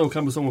maybe the Sol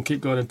Campbell song will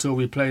keep going until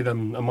we play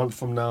them a month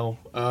from now.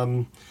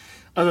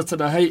 As I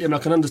said, I hate him. I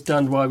can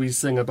understand why we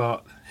sing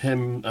about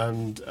him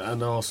and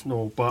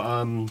Arsenal, but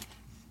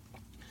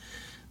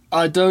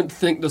I don't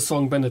think the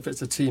song benefits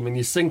the team, and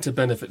you sing to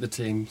benefit the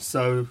team.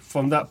 So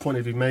from that point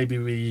of view, maybe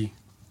we,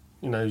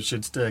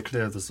 should steer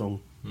clear of the song.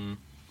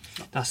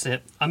 That's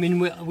it. I mean,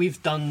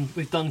 we've done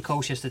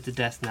Colchester to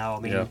death now. I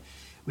mean,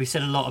 we've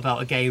said a lot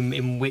about a game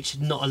in which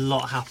not a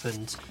lot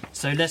happened.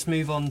 So let's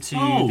move on to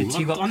the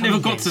two upcoming I never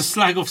got games. to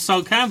slag off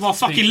Sol Campbell. I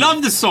fucking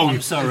love the song.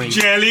 I'm sorry.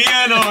 Jelly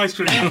and ice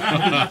cream. Was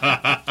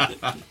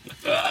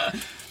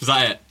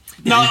that it?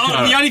 No,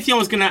 the only thing I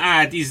was going to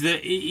add is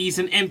that he's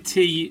an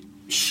empty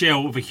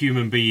shell of a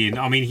human being.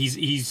 I mean,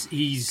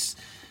 he's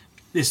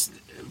this.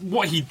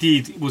 What he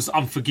did was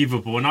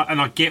unforgivable, and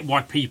I get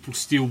why people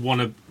still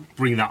want to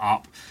bring that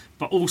up.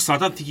 But also, I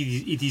don't think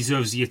he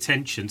deserves the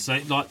attention. So,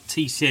 like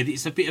T said,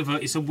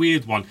 it's a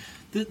weird one.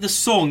 The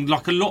song,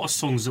 like a lot of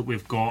songs that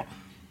we've got,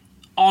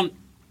 aren't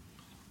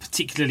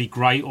particularly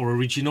great or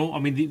original. I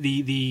mean,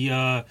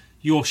 the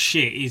Your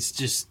Shit is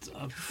just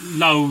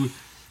low.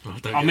 I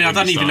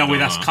don't even know where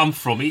that's come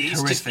from.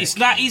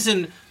 That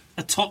isn't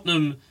a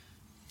Tottenham.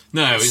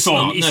 No, it's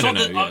song.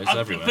 Not. It's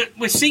everywhere. But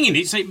we're singing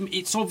it, so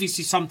it's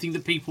obviously something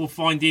that people are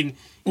finding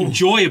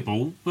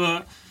enjoyable.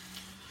 But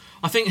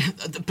I think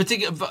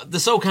the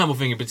Sol Campbell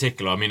thing in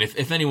particular. I mean,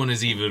 if anyone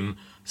has even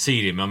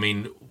seen him, I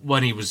mean,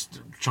 when he was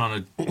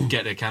trying to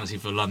get a candidacy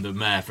for London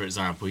Mayor, for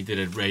example, he did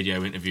a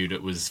radio interview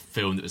that was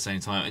filmed at the same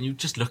time, and you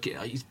just look at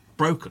it, he's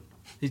broken.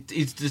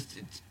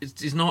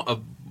 He's not a.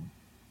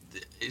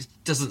 It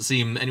doesn't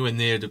seem anywhere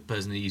near the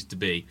person he used to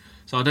be.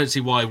 So I don't see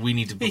why we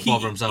need to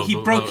bother himself. He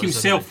broke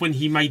himself when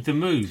he made the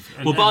move.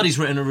 Well, Bardi's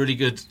written a really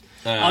good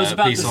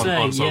piece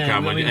on Sol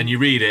Campbell, and you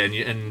read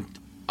it, and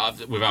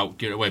without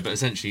giving it away, but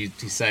essentially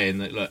he's saying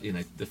that, look,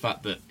 the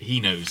fact that he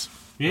knows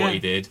what he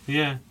did,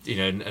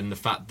 and the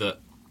fact that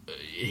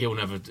he'll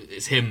never,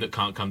 it's him that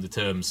can't come to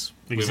terms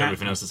with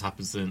everything else that's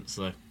happened since.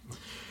 So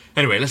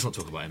anyway, let's not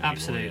talk about him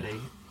Absolutely.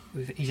 anymore.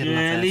 He's had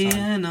enough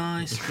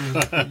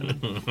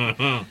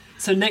airtime.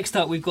 So next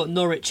up, we've got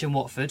Norwich and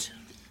Watford.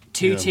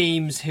 Two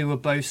teams who are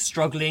both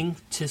struggling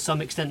to some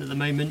extent at the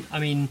moment. I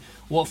mean,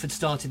 Watford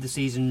started the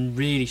season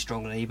really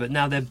strongly, but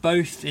now they're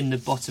both in the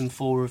bottom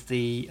 4 of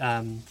the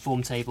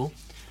form table.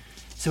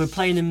 So we're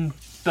playing them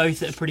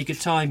both at a pretty good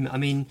time. I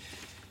mean,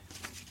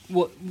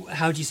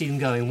 how do you see them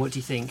going? What do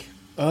you think?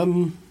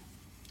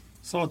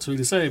 It's hard to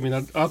really say. I mean,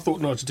 I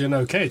thought Norwich were doing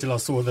okay till I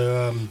saw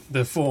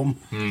their form.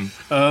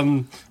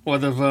 Well,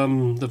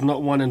 they've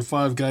not won in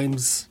 5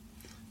 games.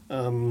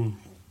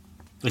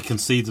 They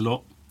concede a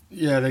lot.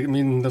 Yeah, the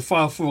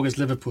 5-4 against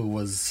Liverpool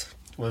was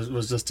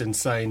just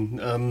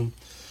insane.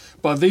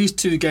 But these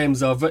 2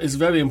 games it's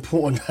very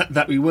important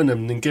that we win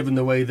them. And given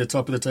the way the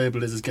top of the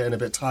table is getting a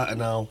bit tighter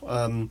now.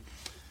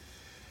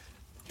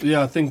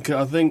 I think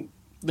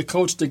the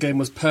Colchester game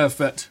was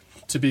perfect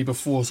to be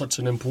before such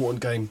an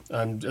important game.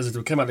 And as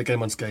we came out of the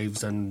game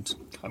unscathed, and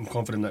I'm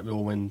confident that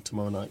we'll win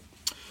tomorrow night.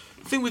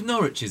 The thing with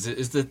Norwich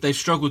is that they've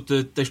struggled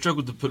to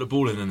put the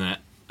ball in the net.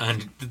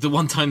 And the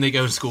one time they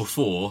go and score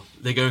 4,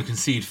 they go and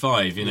concede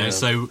 5.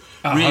 So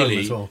at really,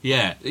 home as well.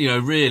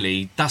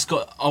 really,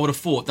 I would have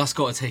thought that's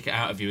got to take it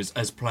out of you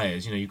as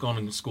players. You've gone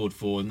and scored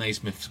 4,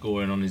 Naismith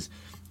scoring on his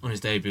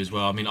debut as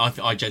well. I mean,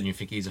 I genuinely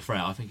think he's a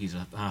threat. I think he's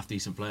a half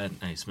decent player,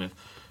 Naismith.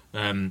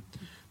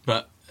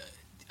 But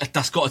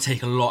that's got to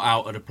take a lot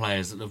out of the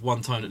players. The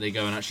one time that they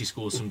go and actually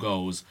score some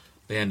goals,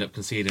 they end up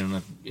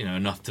conceding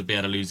enough to be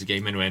able to lose the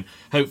game anyway. And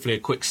hopefully, a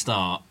quick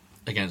start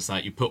against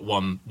that, you put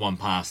one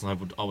pass, and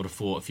I would have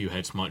thought a few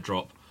heads might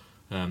drop,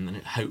 and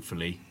it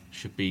hopefully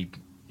should be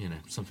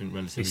something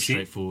relatively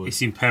straightforward.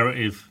 It's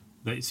imperative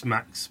that it's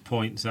max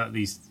points at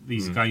these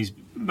games,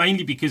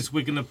 mainly because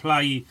we're going to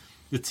play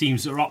the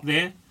teams that are up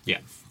there.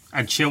 Yeah,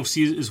 and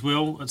Chelsea as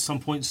well at some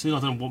point soon.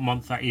 I don't know what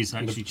month that is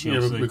actually.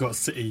 Chelsea. Yeah, we've got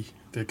City,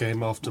 the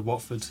game after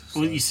Watford.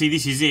 So. Well, you see,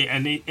 this is it,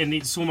 and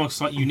it's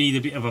almost like you need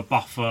a bit of a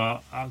buffer.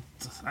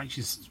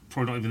 Actually, it's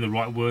probably not even the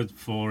right word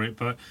for it,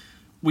 but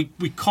we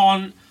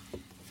can't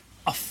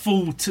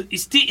afford to.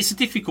 It's a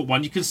difficult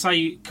one. You can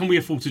say, can we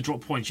afford to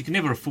drop points? You can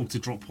never afford to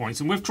drop points,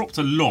 and we've dropped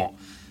a lot.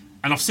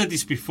 And I've said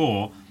this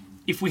before.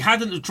 If we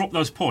hadn't have dropped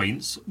those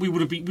points,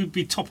 we'd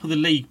be top of the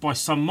league by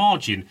some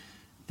margin.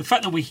 The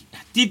fact that we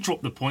did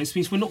drop the points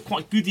means we're not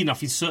quite good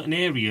enough in certain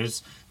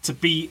areas to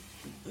be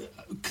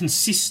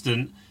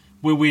consistent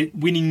where we're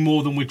winning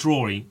more than we're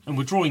drawing. And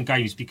we're drawing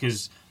games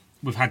because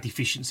we've had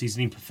deficiencies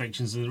and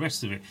imperfections and the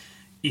rest of it.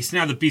 It's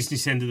now the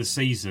business end of the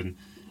season.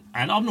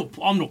 And I'm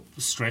not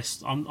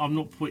stressed. I'm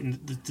not putting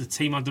the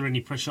team under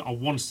any pressure. I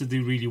want us to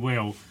do really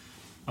well.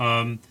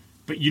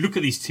 But you look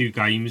at these two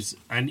games,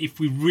 and if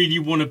we really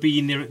want to be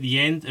in there at the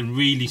end and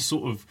really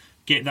sort of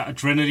get that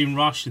adrenaline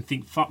rush and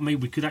think, fuck me,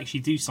 we could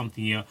actually do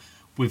something here,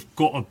 we've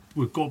got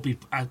to be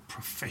as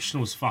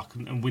professional as fuck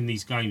and win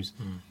these games.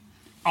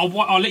 I'll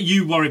let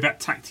you worry about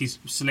tactics,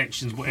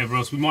 selections, whatever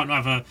else. We might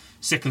not have a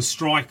second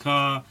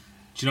striker.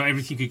 Do you know,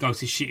 everything could go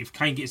to shit if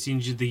Kane gets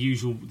injured. The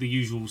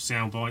usual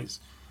sound bites.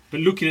 But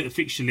looking at the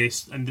fixture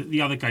list and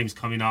the other games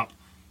coming up,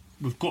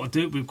 we've got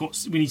to do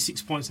it. We need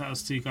 6 points out of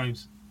those two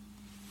games.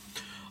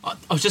 I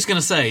was just going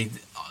to say,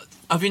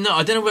 I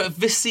don't know about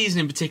this season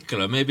in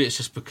particular. Maybe it's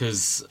just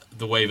because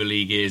the way the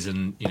league is,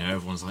 and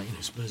everyone's like,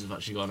 Spurs have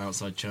actually got an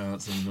outside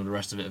chance, and all the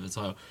rest of it of the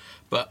title.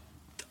 But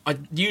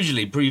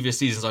usually previous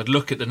seasons, I'd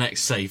look at the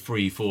next, say,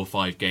 3, 4,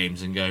 5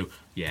 games and go,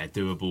 yeah,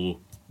 doable,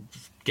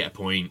 get a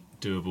point,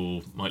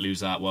 doable, might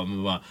lose that one, blah,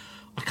 blah, blah.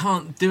 I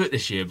can't do it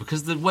this year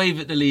because the way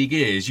that the league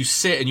is, you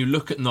sit and you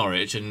look at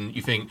Norwich and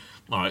you think,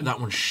 all right, that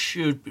one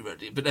should be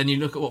ready. But then you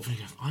look at Watford and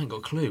you go, I ain't got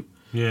a clue.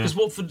 Because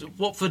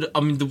Watford,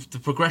 I mean, the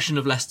progression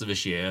of Leicester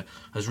this year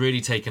has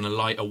really taken a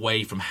light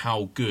away from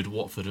how good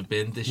Watford have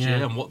been this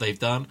year and what they've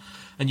done.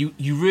 And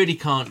you really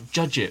can't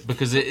judge it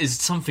because it is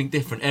something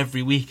different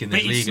every week in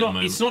this league at the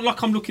moment. It's not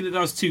like I'm looking at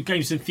those two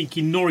games and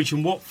thinking Norwich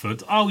and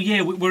Watford, oh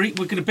yeah, we're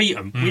going to beat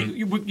them.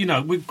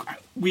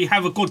 We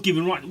have a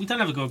God-given right. We don't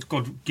have a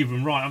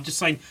God-given right. I'm just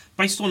saying,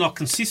 based on our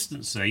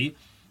consistency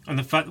and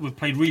the fact that we've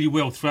played really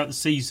well throughout the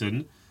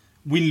season,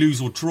 win,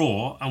 lose or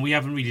draw, and we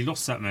haven't really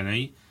lost that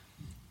many,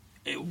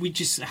 we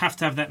just have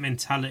to have that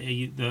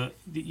mentality that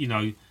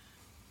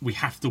we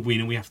have to win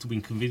and we have to win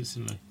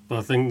convincingly. But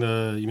I think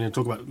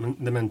talk about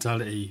the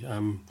mentality.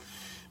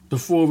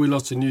 Before we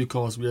lost to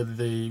Newcastle, we had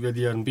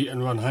the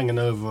unbeaten run hanging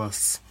over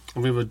us,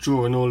 and we were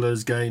drawing all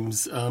those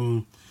games.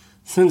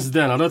 Since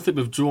then, I don't think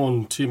we've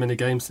drawn too many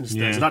games since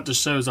then. So that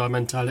just shows our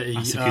mentality.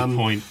 That's a good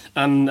point.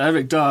 And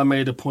Eric Dyer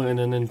made a point in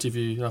an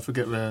interview, I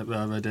forget where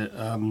I read it,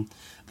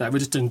 that we're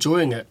just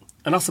enjoying it.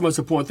 And that's the most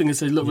important thing, is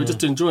say, look, we're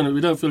just enjoying it.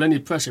 We don't feel any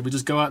pressure. We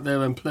just go out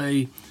there and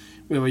play.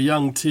 We're a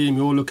young team.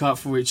 We all look out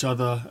for each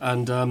other.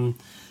 And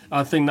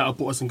I think that'll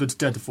put us in good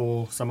stead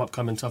for some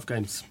upcoming tough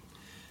games.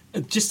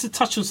 Just to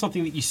touch on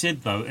something that you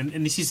said, though,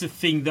 and this is the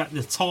thing, that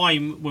the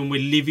time when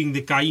we're living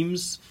the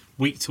games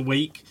week to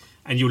week,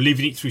 and you're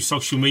living it through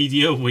social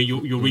media where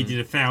you're reading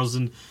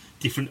 1,000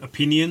 different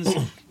opinions,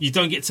 you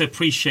don't get to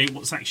appreciate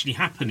what's actually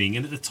happening.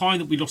 And at the time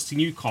that we lost to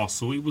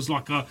Newcastle, it was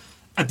like a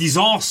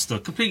disaster,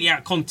 completely out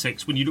of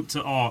context when you looked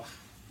at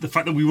the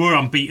fact that we were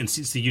unbeaten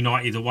since the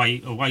United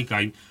away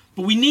game.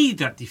 But we need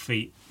that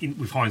defeat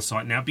with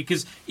hindsight now,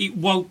 because it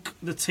woke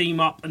the team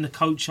up and the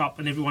coach up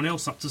and everyone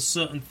else up to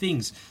certain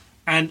things.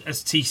 And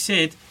as T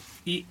said,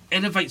 it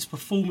elevates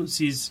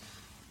performances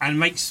and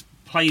makes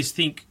players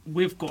think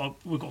we've got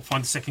to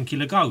find a second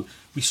killer go.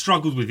 We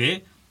struggled with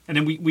it, and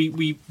then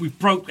we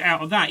broke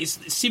out of that. It's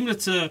similar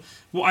to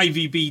what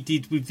AVB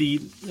did with the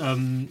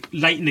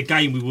late in the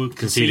game we were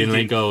conceding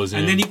late goals,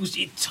 and then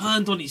it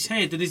turned on its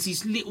head. And there's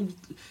these little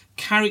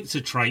character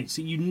traits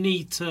that you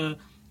need to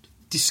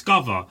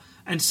discover,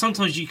 and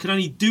sometimes you can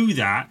only do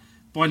that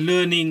by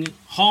learning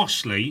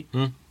harshly.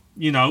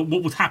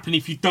 What would happen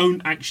if you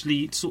don't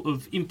actually sort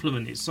of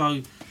implement it.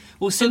 So.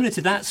 Well, similar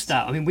to that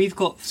stat, I mean, we've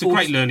got... It's a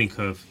great learning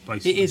curve,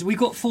 basically. It is. We've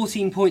got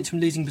 14 points from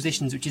losing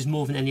positions, which is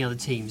more than any other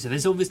team. So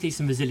there's obviously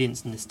some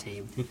resilience in this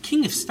team. We're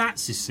king of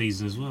stats this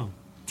season as well.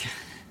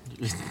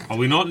 Are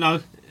we not? No.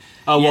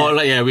 Oh,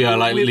 we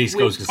are, least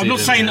goals conceded. I'm not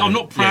saying I'm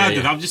not proud of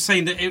it. I'm just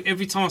saying that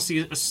every time I see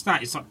a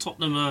stat, it's like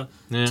Tottenham are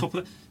top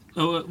of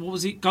the... what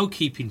was it?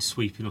 Goalkeeping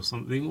sweeping or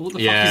something? What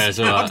the fuck is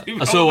that?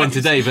 I saw one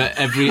today, but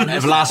every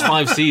last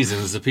 5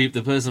 seasons,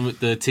 the person with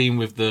the team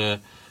with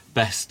the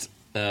best...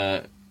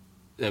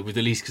 with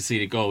the least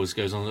conceded goals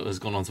has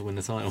gone on to win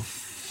the title.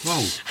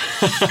 Whoa.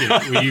 Shit,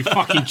 well, you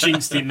fucking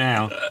jinxed it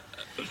now.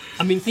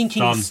 I mean,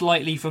 thinking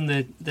slightly from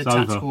the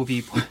tactical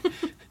viewpoint,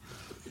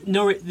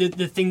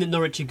 the thing that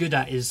Norwich are good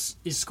at is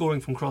scoring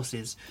from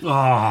crosses.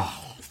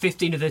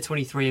 15 of their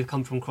 23 have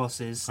come from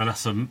crosses. And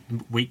that's a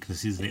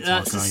weakness, isn't it?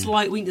 That's a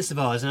slight weakness of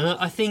ours. And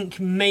I think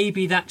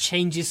maybe that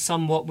changes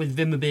somewhat with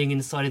Wimmer being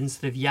inside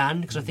instead of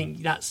Jan, because I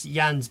think that's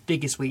Jan's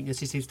biggest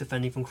weakness, is his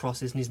defending from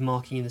crosses and his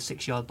marking in the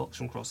 6-yard box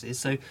from crosses.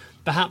 So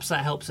perhaps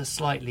that helps us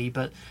slightly,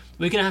 but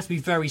we're going to have to be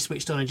very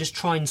switched on and just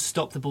try and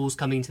stop the balls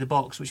coming into the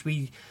box, which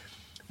we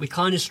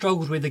kind of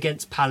struggled with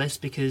against Palace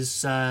because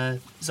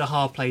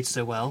Zaha played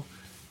so well.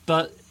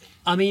 But,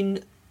 I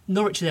mean...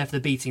 Norwich are there for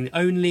the beating.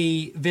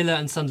 Only Villa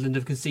and Sunderland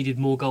have conceded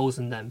more goals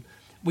than them.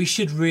 we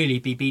should really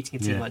be beating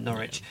a team like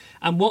Norwich.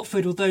 And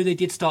Watford, although they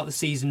did start the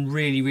season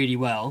really, really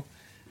well,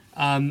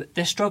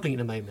 they're struggling at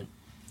the moment.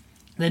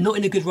 They're not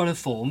in a good run of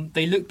form.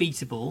 They look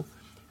beatable.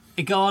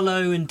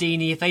 Igalo and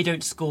Deeney, if they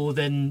don't score,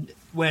 then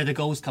where are the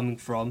goals coming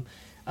from?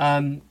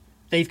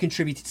 They've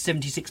contributed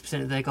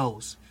 76% of their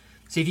goals.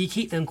 So if you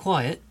keep them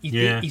quiet,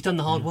 you've done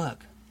the hard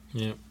work.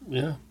 Yeah.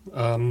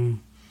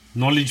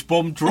 Knowledge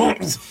bomb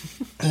dropped.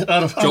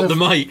 Drop the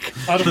mic.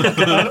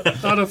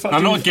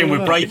 I'm not again,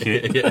 we'll break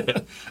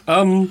it.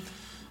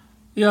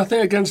 I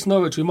think against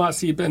Norwich we might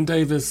see Ben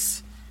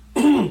Davies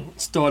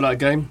start that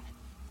game.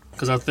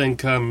 Because I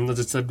think, as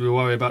I said, we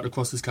worry about the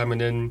crosses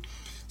coming in.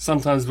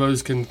 Sometimes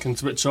Rose can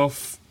switch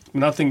off. I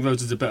mean, I think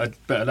Rose is a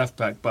better left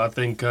back, but I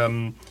think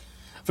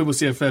we'll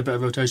see a fair bit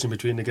of rotation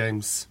between the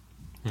games,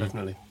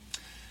 definitely.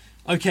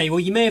 Okay, well,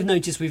 you may have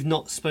noticed we've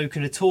not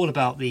spoken at all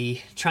about the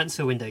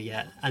transfer window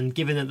yet, and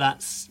given that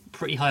that's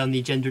pretty high on the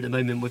agenda at the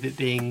moment, with it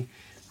being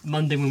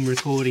Monday when we're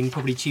recording,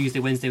 probably Tuesday,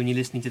 Wednesday when you're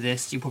listening to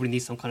this, you probably need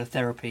some kind of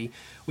therapy.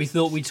 We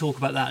thought we'd talk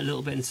about that a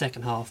little bit in the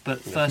second half, but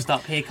first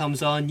up, here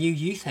comes our new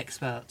youth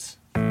expert.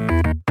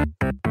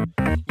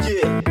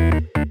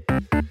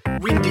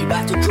 Windy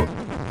back to drop.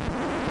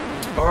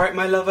 Alright,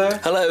 my lover.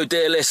 Hello,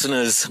 dear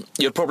listeners.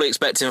 You're probably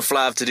expecting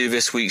Flav to do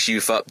this week's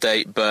youth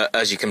update, but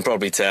as you can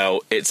probably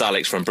tell, it's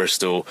Alex from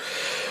Bristol.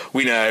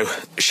 We know,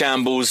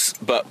 shambles,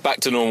 but back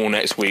to normal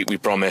next week, we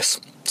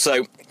promise.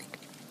 So,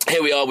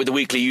 here we are with the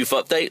weekly youth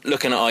update,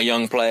 looking at our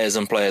young players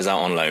and players out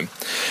on loan.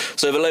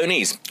 So, the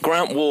loanees.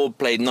 Grant Ward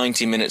played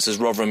 90 minutes as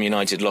Rotherham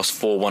United lost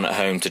 4-1 at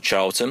home to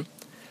Charlton.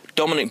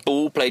 Dominic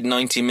Ball played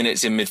 90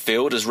 minutes in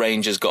midfield as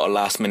Rangers got a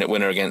last-minute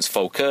winner against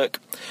Falkirk.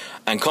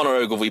 And Conor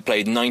Ogilvie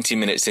played 90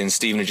 minutes in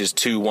Stevenage's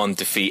 2-1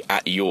 defeat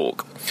at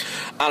York.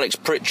 Alex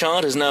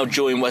Pritchard has now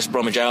joined West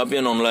Bromwich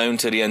Albion on loan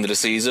to the end of the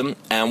season.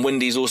 And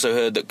Windy's also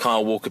heard that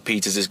Kyle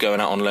Walker-Peters is going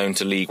out on loan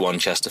to League One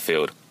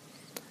Chesterfield.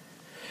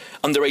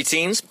 Under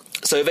 18s,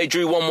 so they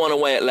drew 1-1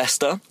 away at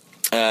Leicester.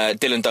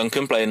 Dylan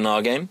Duncan played in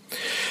our game.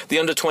 The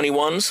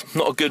under-21s,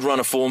 not a good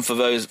run of form for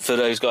those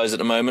guys at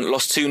the moment.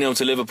 Lost 2-0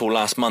 to Liverpool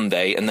last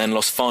Monday and then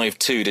lost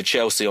 5-2 to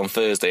Chelsea on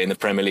Thursday in the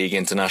Premier League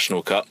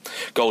International Cup.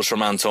 Goals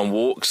from Anton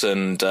Walks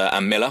and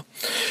Miller.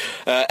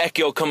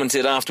 Ekiol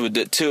commented afterward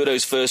that 2 of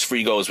those first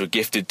 3 goals were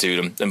gifted to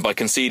them, and by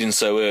conceding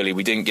so early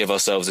we didn't give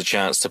ourselves a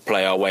chance to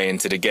play our way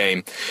into the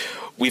game.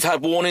 We've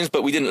had warnings,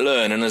 but we didn't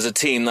learn, and as a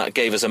team that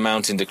gave us a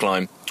mountain to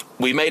climb.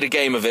 We made a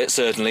game of it,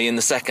 certainly. In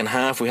the second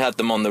half, we had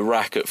them on the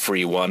rack at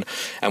 3-1,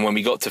 and when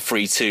we got to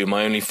 3-2,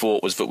 my only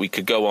thought was that we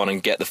could go on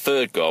and get the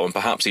third goal and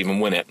perhaps even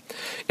win it.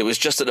 It was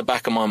just at the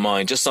back of my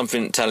mind, just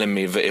something telling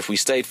me that if we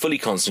stayed fully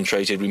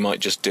concentrated, we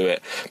might just do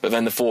it. But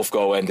then the fourth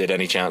goal ended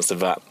any chance of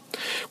that.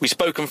 We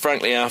spoken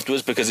frankly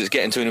afterwards because it's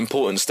getting to an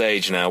important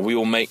stage now. We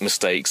all make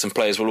mistakes, and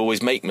players will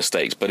always make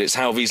mistakes, but it's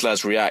how these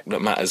lads react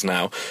that matters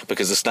now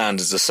because the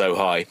standards are so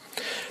high.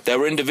 There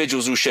were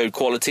individuals who showed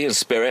quality and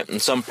spirit,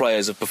 and some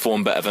players have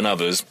performed better than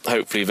others.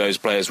 Hopefully those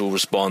players will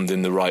respond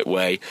in the right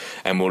way,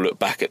 and we'll look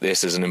back at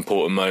this as an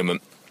important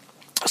moment.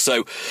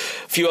 So, a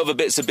few other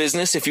bits of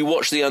business. If you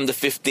watch the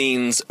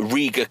under-15s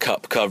Riga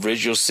Cup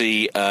coverage, you'll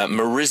see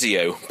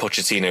Maurizio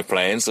Pochettino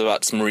playing. So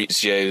that's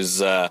Maurizio's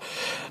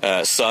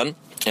son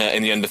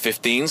in the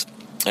under-15s.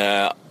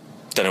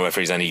 Don't know whether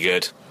he's any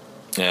good.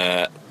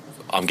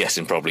 I'm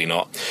guessing probably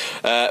not.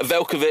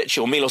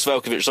 Milos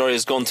Velkovic,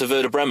 has gone to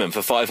Werder Bremen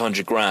for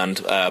 500 grand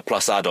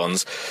plus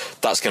add-ons.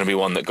 That's going to be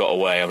one that got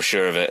away, I'm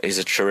sure of it. He's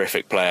a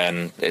terrific player,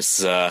 and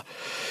it's a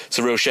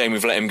real shame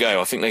we've let him go.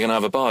 I think they're going to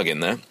have a bargain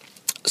there.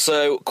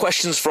 So,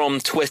 questions from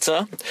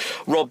Twitter.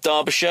 Rob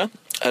Derbyshire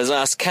has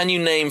asked, can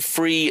you name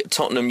 3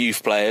 Tottenham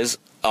youth players?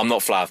 I'm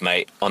not Flav,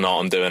 mate. I know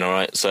what I'm doing, all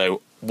right?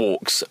 So,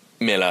 Walks,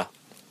 Miller,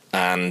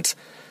 and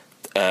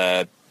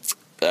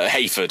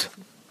Hayward.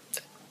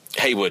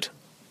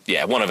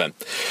 Yeah, one of them.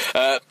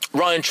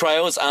 Ryan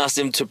Trails asked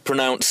him to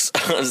pronounce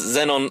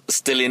Zenon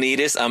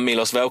Stylianidis and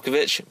Milos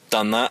Velkovic.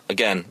 Done that.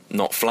 Again,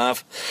 not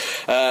Flav.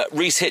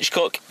 Reece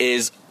Hitchcock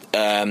is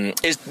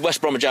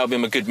West Bromwich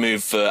Albion a good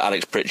move for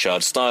Alex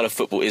Pritchard? Style of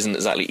football isn't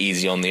exactly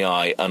easy on the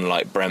eye,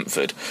 unlike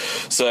Brentford.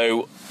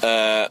 So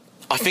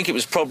I think it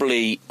was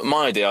probably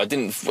my idea. As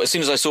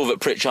soon as I saw that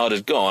Pritchard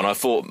had gone, I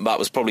thought that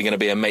was probably going to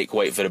be a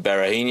make-weight for the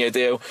Berahino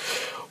deal.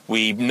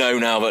 We know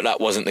now that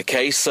that wasn't the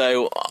case,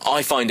 so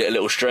I find it a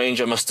little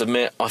strange, I must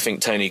admit. I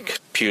think Tony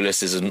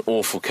Pulis is an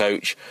awful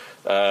coach.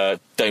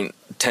 Don't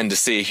tend to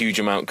see a huge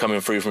amount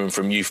coming through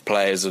from youth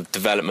players of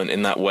development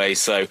in that way,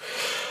 so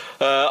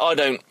I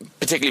don't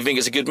particularly think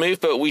it's a good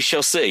move, but we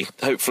shall see.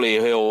 Hopefully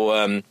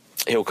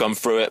he'll come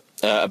through it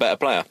a better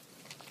player.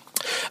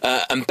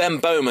 And Ben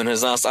Bowman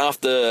has asked,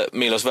 after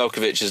Milos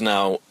Velkovic has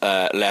now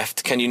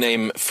left, can you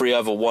name 3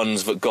 other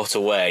ones that got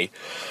away?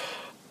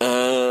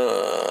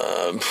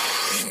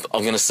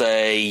 I'm going to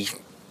say,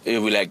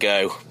 who we let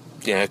go?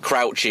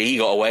 Crouchy, he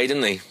got away,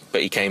 didn't he?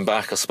 But he came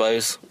back, I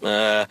suppose.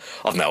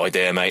 I've no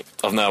idea, mate.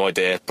 I've no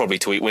idea. Probably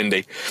tweet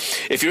Windy.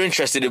 If you're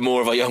interested in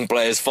more of our young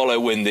players, follow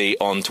Windy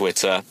on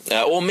Twitter.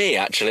 Or me,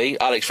 actually,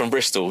 Alex from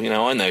Bristol.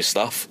 I know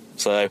stuff.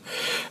 So,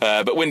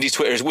 but Windy's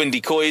Twitter is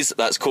Windy Coys.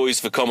 That's Coys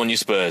for Come On You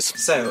Spurs.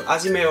 So,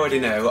 as you may already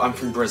know, I'm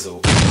from Bristol.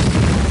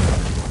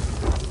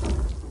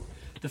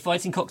 The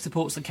Fighting Cock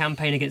supports the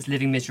campaign against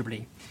living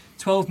miserably.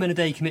 12 men a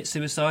day commit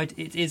suicide.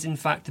 It is, in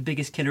fact, the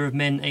biggest killer of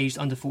men aged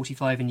under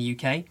 45 in the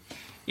UK.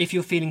 If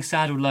you're feeling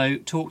sad or low,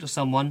 talk to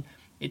someone.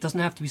 It doesn't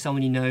have to be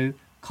someone you know.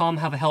 Calm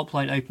have a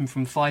helpline open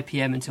from 5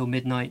 p.m. until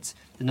midnight.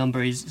 The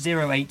number is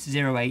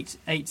 0808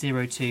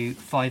 802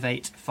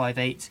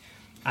 5858.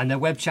 And their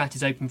web chat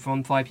is open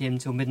from 5 p.m.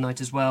 until midnight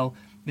as well.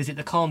 Visit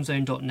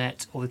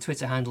thecalmzone.net, or the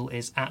Twitter handle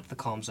is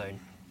 @thecalmzone.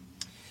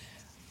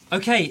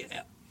 Okay,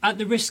 at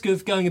the risk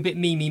of going a bit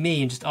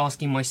me and just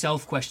asking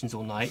myself questions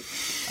all night,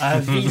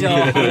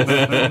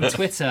 Vidar on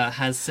Twitter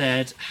has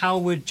said, how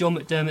would John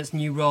McDermott's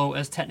new role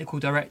as technical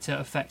director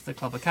affect the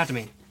club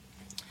academy?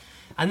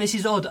 And this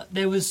is odd.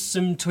 There was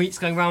some tweets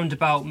going around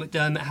about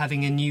McDermott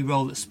having a new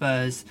role at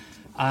Spurs.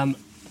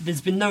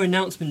 There's been no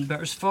announcement,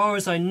 but as far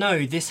as I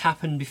know, this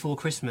happened before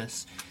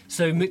Christmas.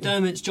 So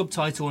McDermott's job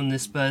title on the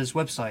Spurs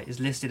website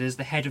is listed as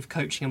the head of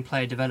coaching and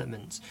player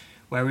development,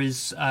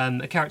 whereas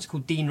a character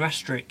called Dean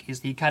Rastrick is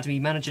the academy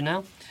manager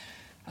now.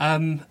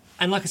 And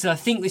like I said, I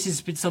think this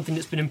has been something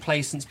that's been in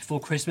place since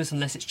before Christmas,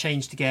 unless it's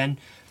changed again.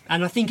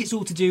 And I think it's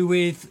all to do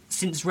with,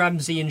 since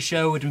Ramsey and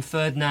Sherwood and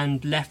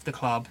Ferdinand left the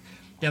club,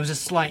 there was a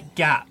slight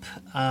gap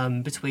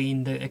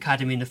between the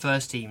academy and the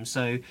first team.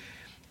 So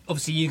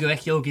obviously Hugo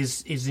Ekiog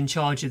is in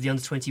charge of the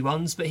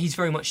under-21s, but he's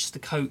very much just a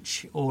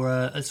coach or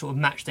a sort of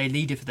match-day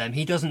leader for them.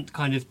 He doesn't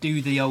kind of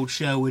do the old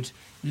Sherwood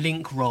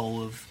link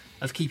role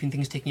of keeping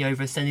things ticking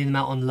over, sending them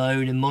out on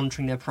loan and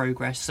monitoring their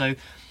progress. So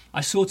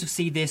I sort of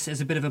see this as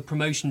a bit of a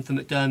promotion for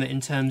McDermott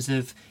in terms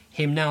of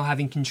him now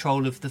having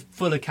control of the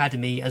full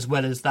academy, as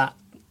well as that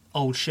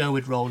old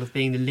Sherwood role of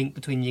being the link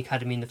between the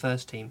academy and the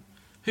first team.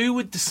 Who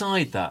would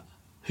decide that?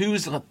 Who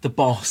is like the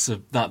boss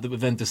of that would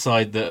then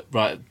decide that,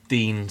 right,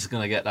 Dean's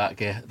going to get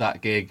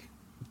that gig,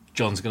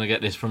 John's going to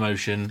get this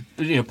promotion?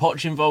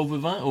 Poch involved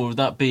with that, or would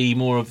that be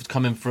more of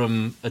coming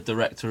from a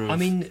director of? I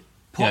mean,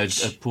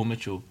 Poch, Paul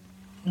Mitchell.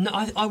 No,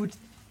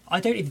 I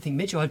don't even think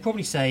Mitchell. I'd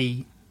probably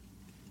say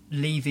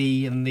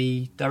Levy and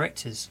the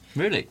directors.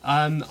 Really?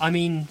 I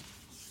mean,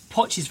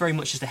 Poch is very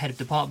much just the head of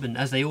department,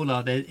 as they all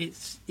are. It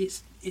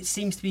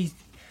seems to be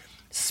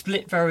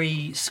split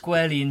very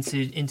squarely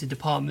into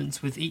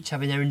departments, with each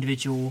having their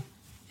individual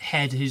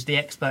head who's the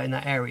expert in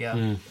that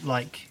area,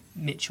 like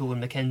Mitchell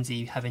and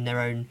Mackenzie having their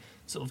own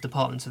sort of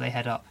departments that they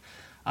head up.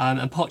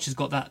 And Poch has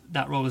got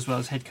that role as well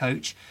as head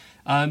coach.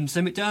 So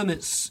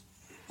McDermott's,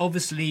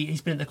 obviously,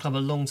 he's been at the club a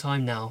long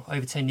time now,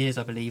 over 10 years,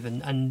 I believe,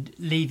 and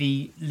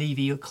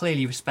Levy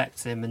clearly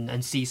respects him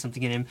and sees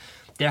something in him.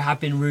 There have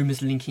been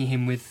rumours linking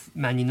him with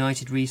Man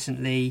United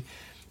recently,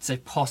 so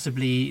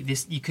possibly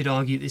this, you could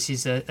argue this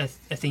is a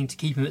thing to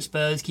keep him at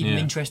Spurs, keep him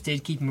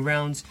interested, keep him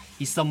around.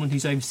 He's someone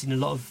who's overseen a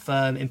lot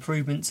of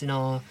improvements in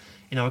our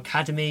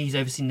academy. He's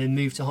overseen the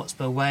move to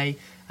Hotspur Way,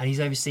 and he's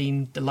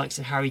overseen the likes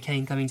of Harry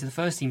Kane coming to the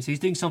first team, so he's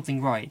doing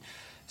something right.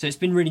 So it's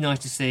been really nice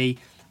to see.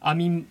 I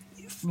mean,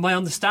 my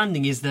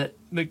understanding is that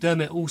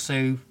McDermott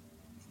also,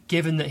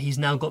 given that he's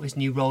now got this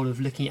new role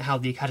of looking at how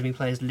the academy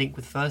players link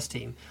with first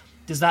team,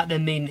 does that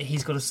then mean that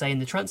he's got a say in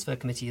the transfer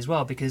committee as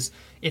well? Because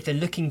if they're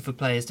looking for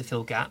players to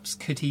fill gaps,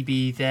 could he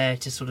be there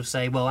to sort of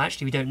say, well,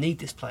 actually, we don't need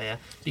this player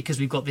because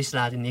we've got this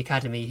lad in the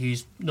academy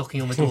who's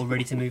knocking on the door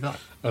ready to move up?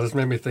 That just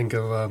made me think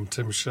of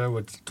Tim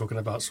Sherwood talking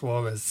about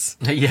Suarez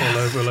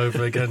all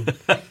over again.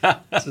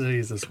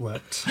 Jesus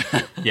wept.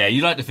 Yeah,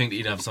 you'd like to think that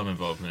you'd have some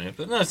involvement in it,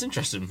 but no, it's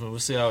interesting. We'll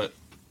see how it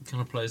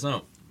kind of plays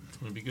out. It's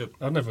going to be good.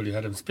 I've never really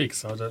heard him speak,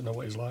 so I don't know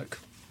what he's like.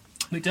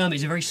 McDermott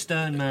is a very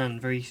stern man,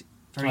 very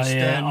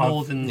stern,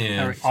 more than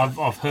character.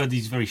 I've heard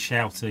he's very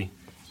shouty.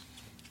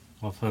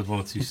 I've heard one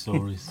or two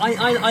stories.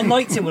 I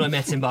liked him when I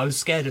met him, but I was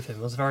scared of him.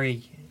 I was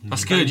very.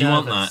 That's good. You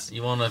want that.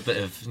 You want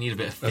you need a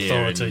bit of fear.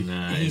 Authority.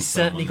 He's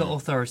certainly got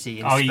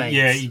authority in spades.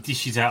 Yeah, he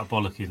dishes out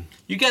bollocking.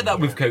 You get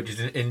that with coaches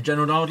in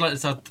general. And I would like to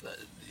say,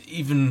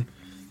 even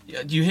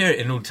you hear it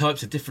in all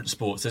types of different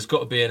sports. There's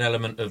got to be an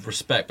element of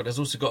respect, but there's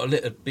also got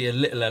to be a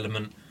little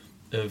element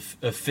of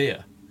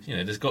fear.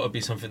 There's got to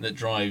be something that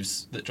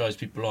drives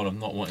people on, of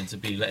not wanting to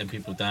be letting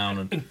people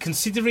down. And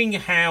considering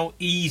how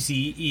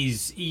easy it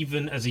is,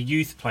 even as a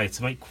youth player,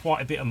 to make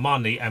quite a bit of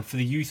money, and for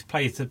the youth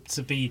player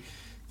to be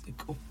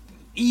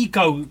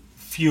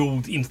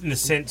ego-fueled in the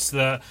sense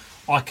that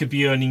I could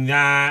be earning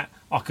that,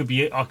 I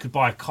could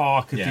buy a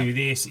car, I could do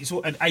this. It's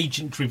all an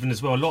agent-driven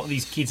as well. A lot of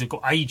these kids have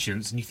got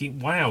agents, and you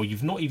think, wow,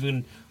 you've not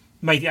even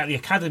made it out of the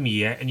academy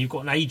yet, and you've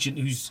got an agent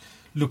who's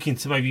looking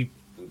to maybe,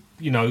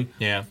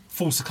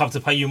 force the club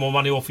to pay you more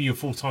money, offer you a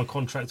full-time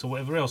contract or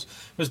whatever else.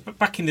 Whereas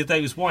back in the day,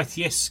 it was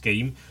YTS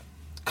scheme,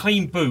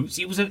 clean boots.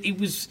 It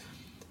was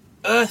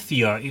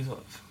earthier.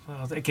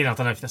 Again, I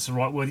don't know if that's the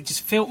right word. It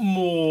just felt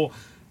more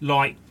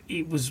like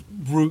it was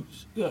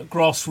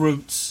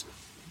grassroots,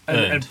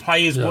 and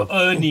players were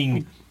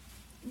earning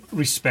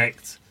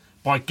respect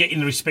by getting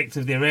the respect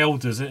of their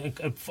elders.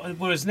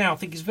 Whereas now, I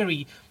think it's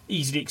very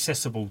easily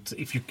accessible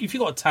if you've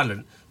got a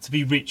talent to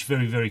be rich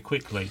very, very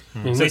quickly.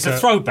 So it's a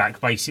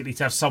throwback basically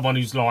to have someone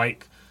who's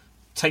like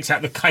takes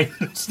out the cane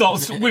and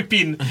starts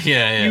whipping.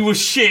 Yeah. You were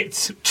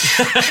shit.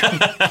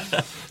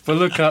 But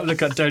look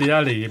at Dele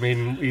Alli. I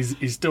mean,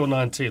 he's still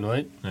 19,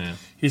 right? Yeah.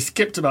 He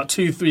skipped about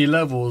 2-3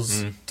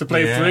 levels to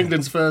play for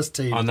England's first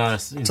team. I know,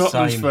 it's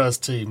Tottenham's insane.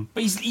 first team.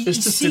 But he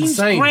just seems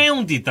insane.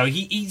 grounded, though.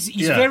 He's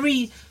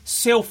very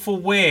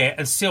self-aware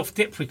and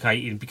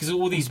self-deprecating because of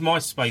all these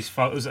MySpace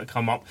photos that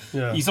come up.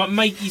 Yeah. He's like,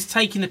 he's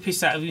taking the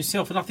piss out of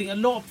himself. And I think a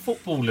lot of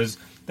footballers,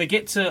 they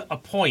get to a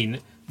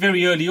point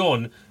very early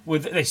on where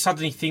they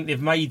suddenly think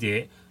they've made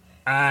it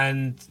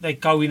and they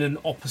go in an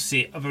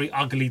opposite, a very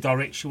ugly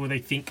direction where they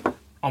think,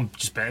 I'm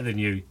just better than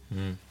you.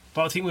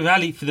 But I think with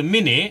Ali, for the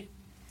minute,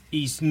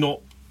 he's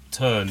not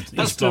turned.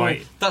 That's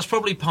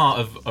probably part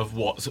of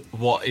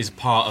what is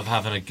part of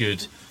having a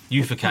good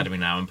youth academy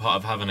now, and part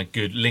of having a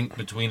good link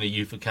between a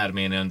youth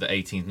academy and under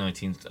 18s,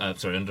 19s,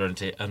 under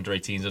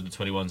 18s, under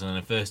 21s, and then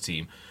a first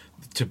team,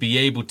 to be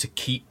able to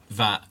keep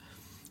that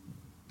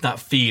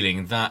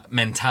feeling, that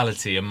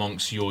mentality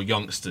amongst your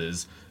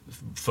youngsters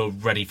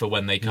ready for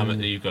when they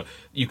come.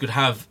 You could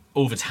have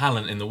all the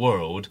talent in the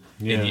world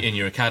in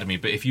your academy,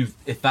 but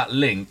if that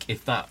link,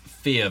 if that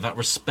fear, that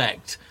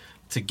respect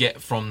to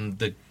get from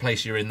the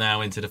place you're in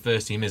now into the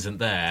first team isn't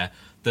there,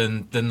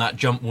 then that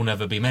jump will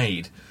never be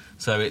made.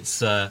 So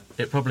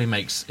it probably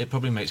makes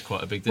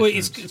quite a big difference. Well,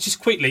 it's just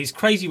quickly, it's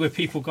crazy where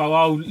people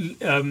go,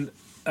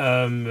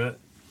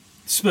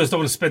 Spurs don't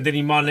want to spend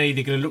any money,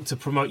 they're going to look to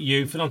promote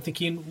youth, and I'm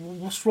thinking,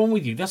 what's wrong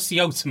with you? That's the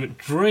ultimate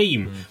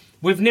dream.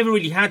 We've never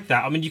really had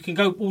that. I mean, you can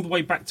go all the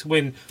way back to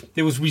when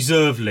there was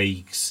reserve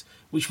leagues,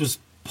 which was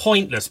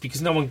pointless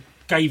because no one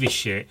gave a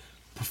shit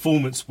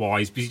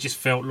performance-wise, because it just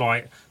felt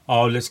like,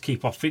 oh, let's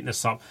keep our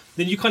fitness up.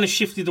 Then you kind of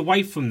shifted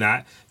away from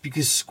that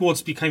because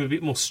squads became a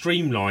bit more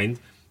streamlined,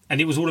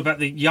 and it was all about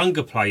the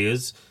younger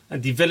players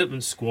and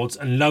development squads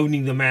and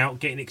loaning them out,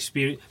 getting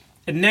experience.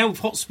 And now with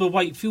Hotspur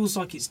Way, it feels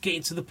like it's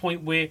getting to the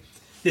point where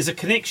there's a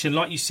connection,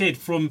 like you said,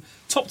 from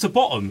top to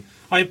bottom.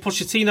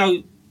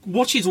 Pochettino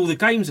watches all the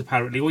games,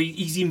 apparently, or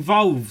he's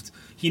involved.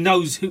 He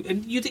knows who...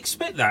 And you'd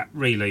expect that,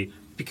 really,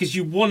 because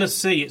you want to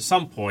see, at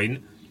some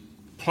point,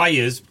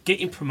 players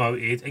getting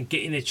promoted and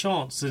getting their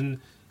chance. And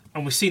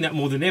we're seeing that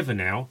more than ever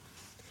now.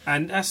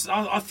 And that's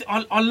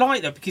I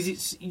like that,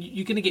 because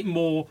you're going to get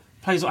more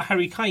players like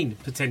Harry Kane,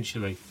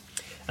 potentially.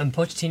 And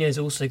Pochettino's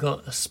also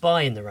got a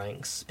spy in the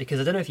ranks, because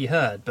I don't know if you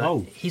heard,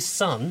 but his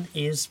son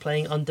is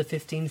playing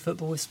under-15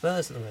 football with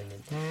Spurs at the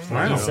moment.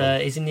 Wow.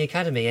 He's in the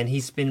academy, and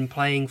he's been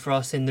playing for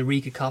us in the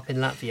Riga Cup in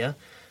Latvia.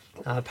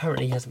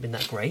 Apparently he hasn't been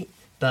that great,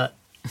 but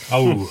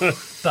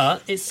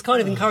but it's kind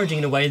of encouraging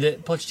in a way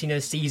that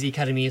Pochettino sees the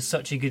academy as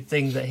such a good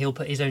thing that he'll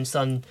put his own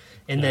son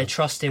in there,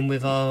 trust him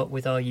with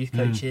our youth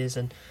coaches,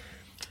 and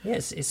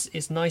yes,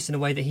 it's nice in a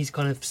way that he's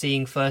kind of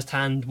seeing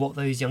firsthand what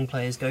those young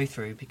players go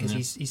through, because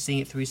he's seeing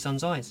it through his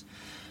son's eyes.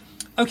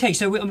 Okay,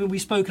 so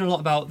we've spoken a lot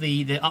about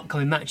the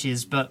upcoming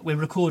matches, but we're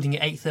recording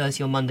at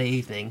 8:30 on Monday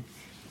evening,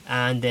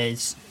 and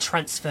there's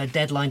transfer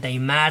deadline day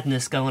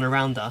madness going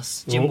around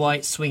us. Jim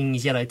White swinging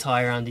his yellow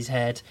tie around his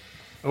head.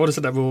 I would have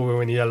said that we're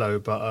all in yellow,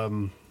 but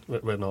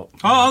we're not.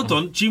 Oh, hold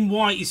on. Jim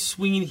White is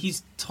swinging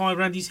his tie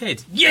around his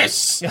head.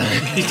 Yes!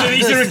 Is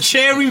there a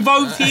chair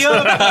involved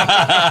here?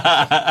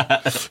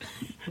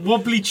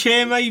 Wobbly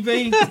chair,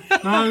 maybe?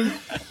 No?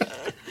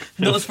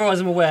 Not as far as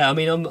I'm aware. I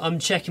mean, I'm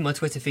checking my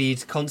Twitter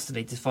feed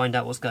constantly to find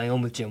out what's going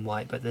on with Jim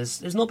White, but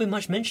there's not been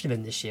much mention of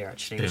him this year,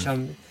 actually. Which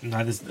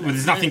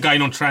there's nothing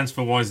going on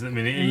transfer-wise at the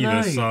minute either.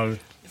 No. So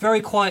very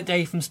quiet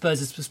day from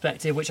Spurs'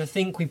 perspective, which I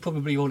think we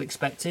probably all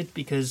expected,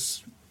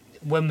 because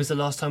when was the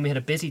last time we had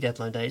a busy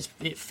deadline day?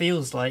 It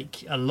feels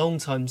like a long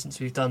time since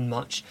we've done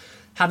much.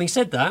 Having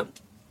said that,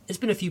 there's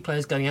been a few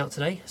players going out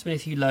today. There's been a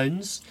few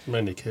loans.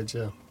 Mainly kids,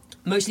 yeah.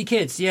 Mostly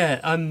kids,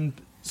 yeah.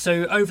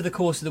 So over the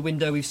course of the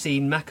window, we've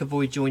seen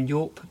McAvoy join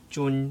York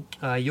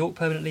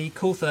permanently.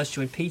 Coulthurst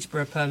join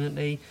Peterborough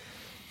permanently.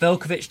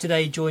 Velkovic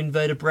today joined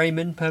Werder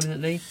Bremen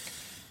permanently.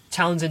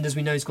 Townsend, as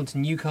we know, has gone to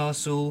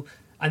Newcastle.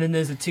 And then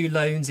there's the two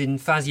loans in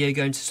Fazio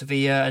going to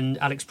Sevilla and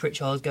Alex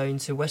Pritchard going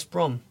to West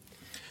Brom.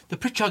 The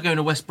Pritchard going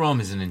to West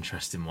Brom is an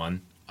interesting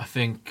one, I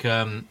think,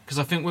 because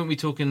I think when we were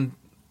talking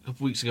a couple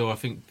of weeks ago, I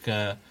think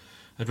I'd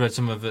read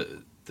some of it.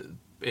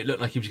 It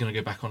looked like he was going to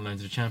go back on loan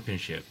to the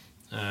Championship.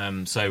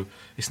 So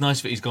it's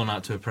nice that he's gone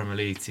out to a Premier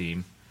League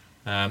team.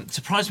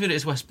 Surprised me that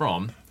it's West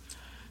Brom,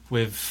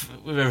 with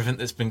everything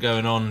that's been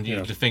going on.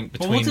 You to think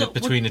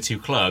between the two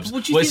clubs.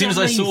 Well, as soon as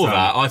I saw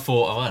that, I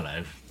thought, oh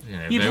hello.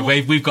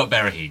 We've got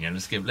Berahino.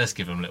 Let's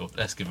give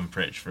him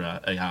Pritch for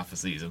a half a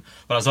season.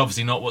 But that's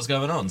obviously not what's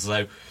going on.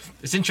 So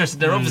it's interesting.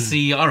 They're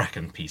obviously, I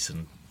reckon, Peace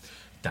and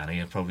Danny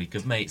are probably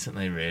good mates, aren't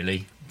they?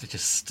 Really, they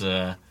just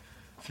had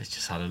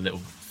a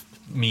little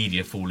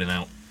media falling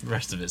out. The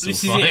rest of it's all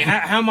fine.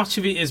 How much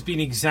of it has been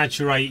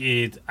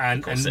exaggerated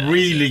and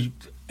really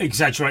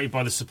exaggerated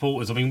by the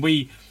supporters? I mean,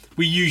 we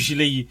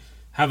usually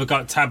have a go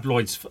at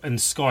tabloids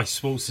and Sky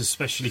Sports,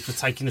 especially, for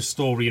taking a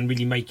story and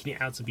really making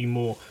it out to be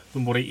more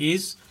than what it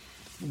is,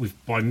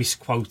 by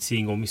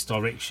misquoting or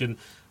misdirection.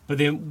 But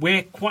then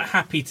we're quite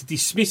happy to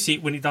dismiss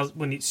it when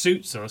it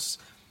suits us.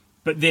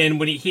 But then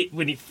when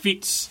it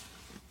fits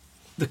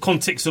the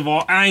context of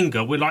our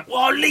anger, we're like,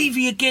 "Oh,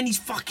 Levy again! He's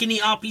fucking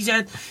it up. He's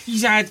had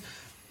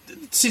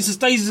since the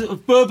days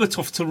of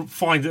Berbatov to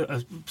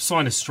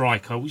sign a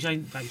striker, which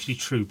ain't actually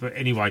true, but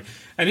anyway."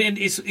 And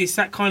it's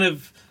that kind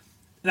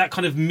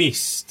of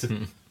mist,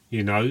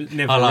 you know,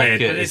 never like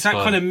read. it. But it's that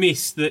kind of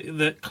mist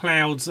that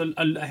clouds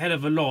a hell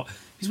of a lot.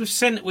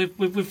 Because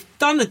we've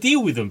done a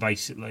deal with them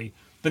basically,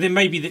 but then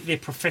maybe their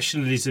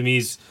professionalism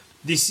is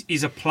this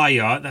is a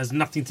player that has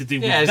nothing to do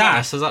with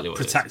that's exactly what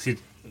protected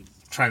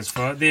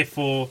transfer.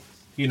 Therefore,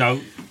 you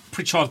know,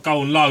 Pritchard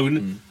go on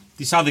loan.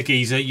 This other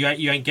geezer, you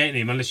ain't getting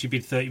him unless you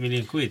bid 30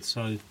 million quid.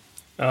 So,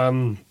 I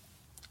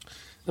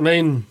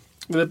mean,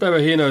 with the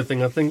Berahino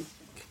thing, I think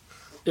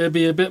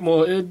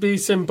it'd be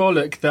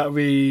symbolic that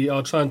we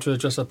are trying to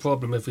address a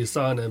problem if we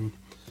sign him.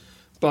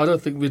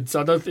 But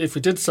if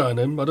we did sign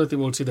him, I don't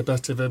think we'll see the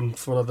best of him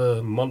for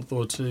another month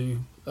or two.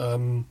 I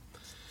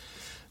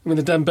mean,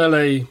 the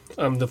Dembele,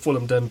 the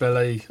Fulham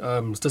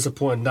Dembele, it's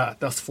disappointing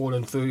that's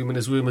fallen through. I mean,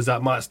 there's rumours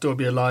that might still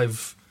be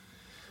alive.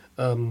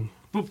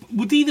 But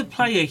would either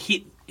player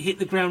hit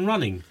the ground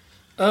running?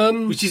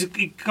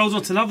 It goes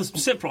on to another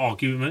separate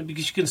argument,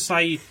 because you can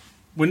say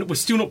we're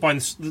still not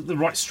buying the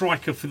right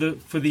striker for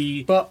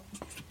the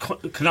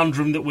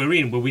conundrum that we're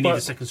in, where we need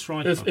a second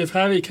striker. If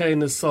Harry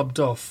Kane is subbed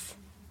off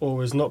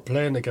or is not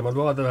playing again, I'd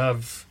rather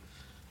have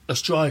a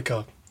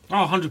striker.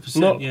 Oh,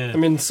 100%, yeah. I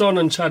mean, Son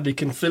and Chadley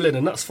can fill in,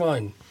 and that's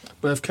fine.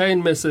 But if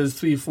Kane misses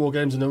 3-4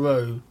 games in a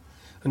row,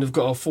 and you've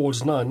got a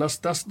forwards 9,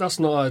 that's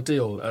not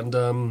ideal. And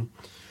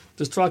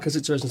the striker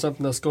situation is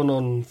something that's gone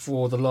on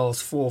for the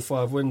last 4 or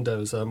 5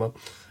 windows. I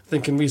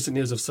think in recent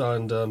years I've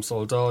signed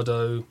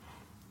Soldado,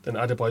 then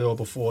Adebayor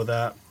before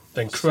that,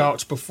 then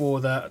Crouch before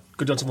that,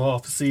 good job for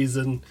half the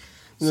season.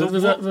 So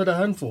we've had a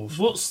handful.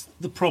 What's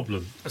the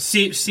problem?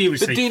 Seriously,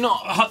 But do you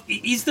not?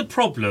 Is the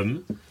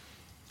problem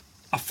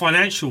a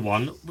financial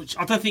one? Which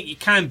I don't think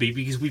it can be,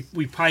 because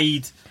we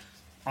paid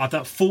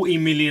 40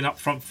 million up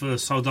front for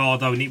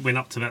Soldado, and it went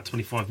up to about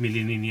 25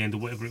 million in the end, or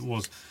whatever it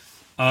was.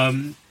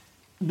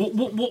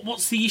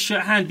 What's the issue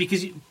at hand?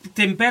 Because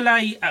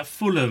Dembele at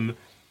Fulham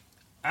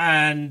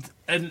and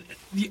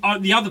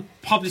the other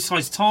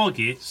publicised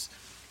targets,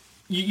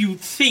 you would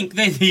think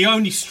they're the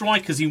only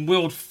strikers in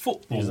world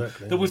football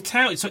that we've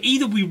touted. So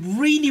either we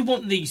really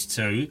want these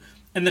two,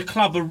 and the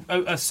club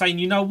are saying,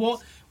 you know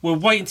what, we'll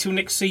wait until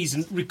next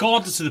season,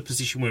 regardless of the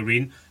position we're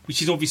in,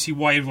 which is obviously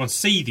why everyone's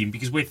seeding,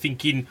 because we're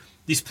thinking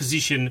this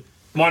position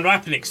might not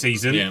happen next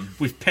season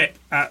with Pep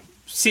at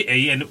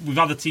City and with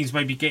other teams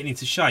maybe getting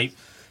into shape.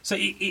 So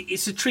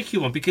it's a tricky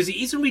one, because it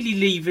isn't really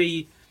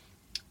Levy.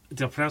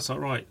 Did I pronounce that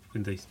right,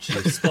 Windy?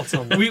 Spot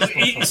on.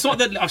 It's not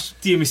that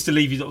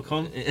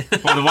dearmrlevy.com,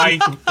 by the way,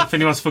 if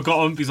anyone's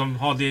forgotten, because I'm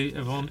hardly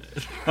ever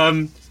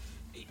on.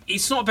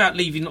 It's not about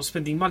Levy not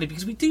spending money,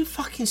 because we do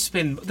fucking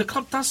spend. The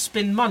club does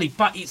spend money,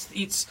 but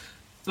it's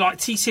like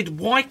T said.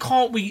 Why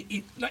can't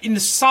we in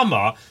the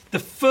summer, the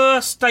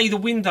first day the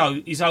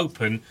window is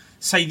open,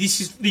 say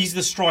these are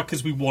the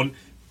strikers we want,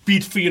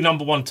 bid for your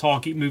number one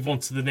target, move on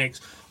to the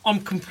next. I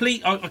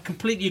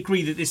completely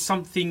agree that there's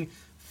something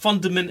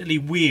fundamentally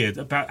weird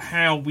about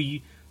how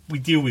we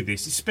deal with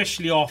this,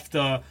 especially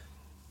after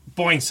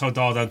buying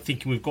Soldado and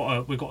thinking we've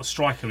got a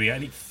striker here,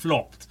 and it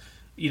flopped.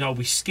 You know, are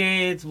we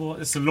scared? Well,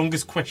 that's the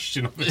longest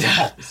question I've ever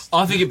asked.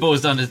 I think it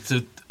boils down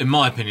to, in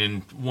my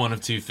opinion, one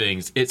of two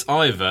things. It's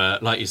either,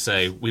 like you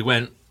say, we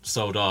went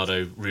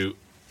Soldado route,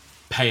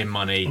 paying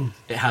money,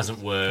 it hasn't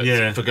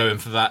worked, for going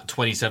for that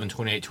 27,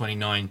 28,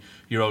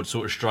 29-year-old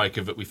sort of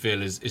striker that we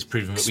feel is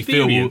proven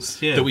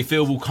that we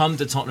feel will come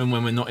to Tottenham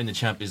when we're not in the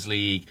Champions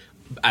League,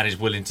 and is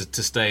willing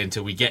to stay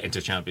until we get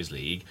into Champions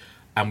League.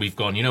 And we've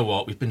gone, you know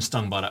what, we've been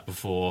stung by that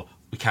before.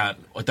 We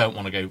don't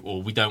want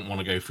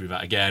to go through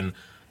that again.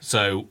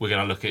 So we're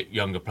going to look at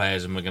younger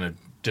players, and we're going to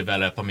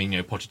develop. I mean,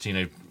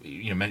 Pochettino,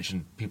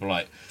 mentioned people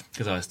like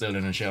Kazai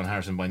Sterling and Shaun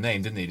Harrison by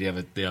name, didn't he?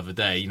 The other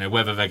day,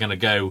 whether they're going to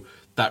go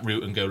that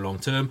route and go long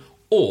term,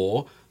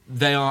 or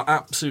they are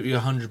absolutely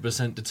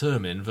 100%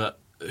 determined that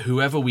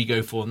whoever we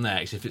go for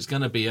next, if it's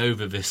going to be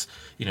over this,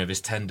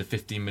 this 10 to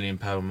 15 million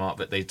pound mark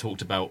that they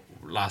talked about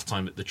last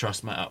time that the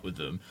trust met up with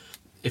them,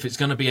 if it's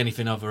going to be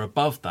anything other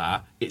above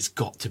that, it's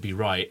got to be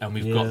right, and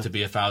we've got to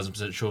be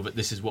 1,000% sure that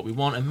this is what we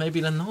want, and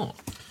maybe they're not.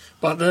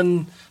 But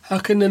then, how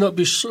can they not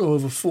be sure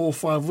over 4 or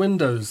 5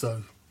 windows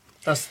though?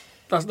 That's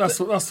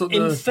what.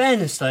 In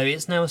fairness, though,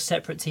 it's now a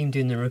separate team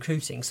doing the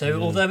recruiting.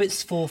 So although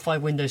it's 4 or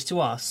 5 windows to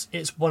us,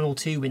 it's 1 or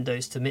 2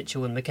 windows to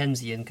Mitchell and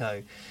Mackenzie and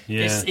co.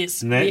 Yeah,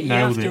 you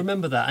have to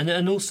remember that,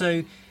 and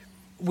also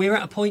we're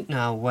at a point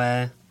now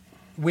where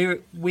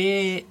we're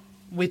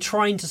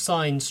trying to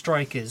sign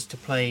strikers to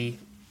play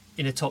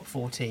in a top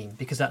 4 team,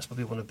 because that's what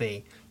we want to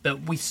be.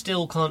 But we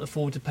still can't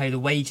afford to pay the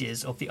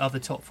wages of the other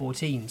top 4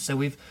 teams.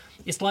 So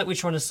it's like we're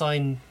trying to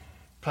sign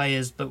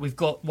players, but we've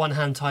got one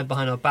hand tied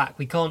behind our back.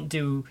 We can't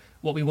do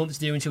what we want to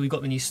do until we've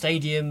got the new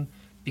stadium.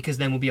 because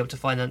then we'll be able to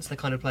finance the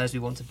kind of players we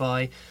want to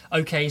buy.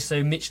 OK,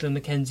 so Mitchell and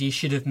McKenzie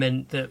should have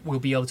meant that we'll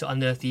be able to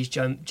unearth these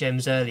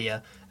gems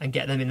earlier and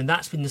get them in. And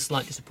that's been the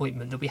slight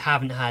disappointment, that we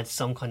haven't had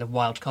some kind of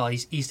wild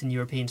card Eastern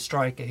European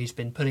striker who's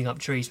been pulling up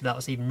trees without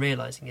us even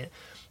realising it.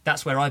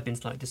 That's where I've been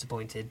slightly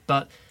disappointed.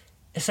 But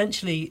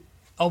essentially,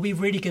 are we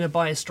really going to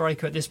buy a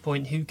striker at this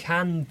point who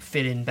can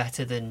fill in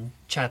better than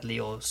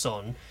Chadli or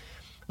Son?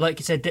 Like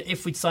you said,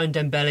 if we'd signed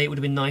Dembele, it would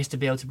have been nice to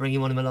be able to bring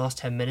him on in the last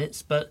 10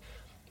 minutes. But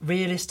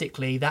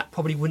realistically, that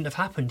probably wouldn't have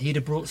happened. He'd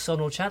have brought Son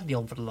or Chadli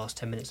on for the last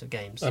 10 minutes of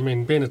games. I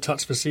mean, being a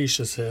touch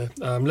facetious here,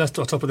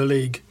 Leicester are top of the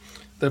league.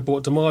 They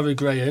brought Damari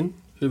Gray in,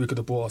 who we could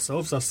have bought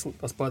ourselves, that's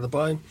by the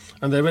by.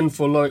 And they're in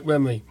for like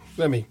Remy.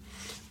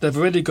 They've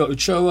already got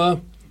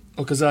Uchoa,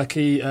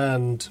 Okazaki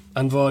and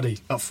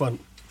Vardy up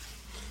front.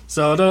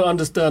 So I don't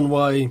understand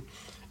why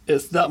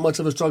it's that much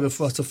of a struggle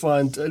for us to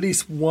find at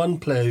least one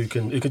player who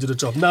can do the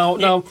job. Now,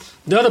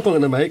 the other point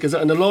I'm going to make is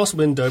that in the last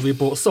window we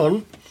bought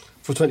Son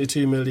for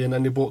 22 million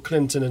and they bought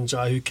Clinton and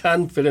Jai, who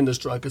can fill in the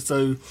striker.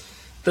 So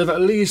they've at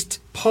least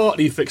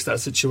partly fixed that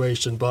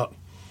situation, but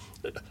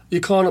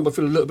you can't help but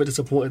feel a little bit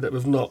disappointed that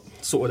we've not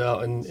sorted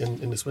out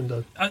in this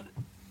window.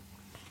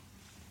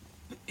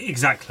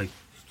 Exactly.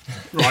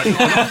 Right,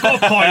 I've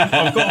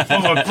got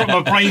a point.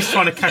 My brain's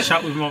trying to catch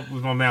up with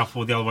my mouth,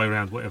 or the other way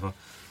around, whatever.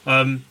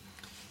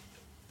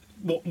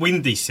 What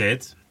Windy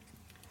said,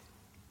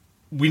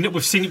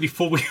 we've seen it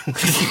before.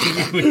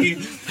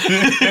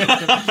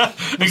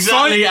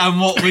 Exactly,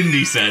 and what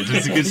Windy said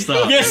was a good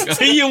start. Yes,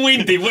 T and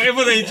Windy,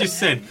 whatever they just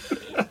said.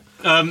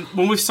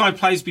 When we've signed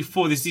players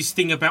before, there's this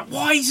thing about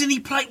why isn't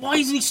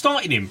he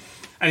starting him?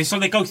 And so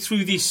they go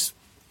through this.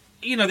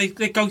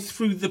 They go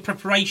through the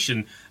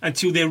preparation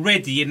until they're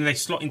ready and then they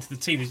slot into the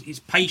team. It's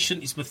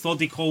patient, it's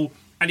methodical,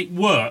 and it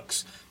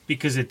works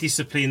because they're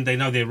disciplined, they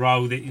know their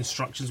role, their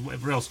instructions,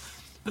 whatever else.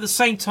 But at the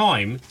same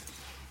time,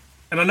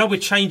 and I know we're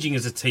changing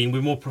as a team,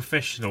 we're more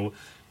professional,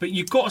 but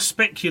you've got to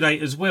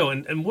speculate as well.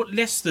 And what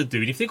Leicester are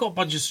doing, if they've got a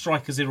bunch of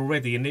strikers there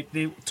already and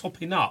they're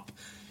topping up,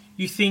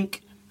 you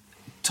think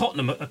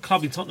Tottenham, a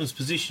club in Tottenham's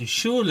position,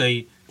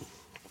 surely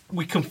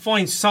we can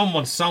find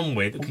someone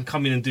somewhere that can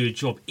come in and do a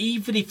job,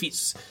 even if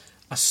it's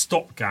a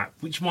stopgap,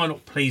 which might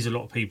not please a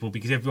lot of people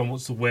because everyone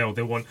wants the world.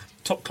 They want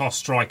top-class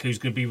striker who's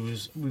going to be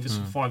with us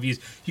for 5 years.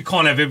 You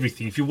can't have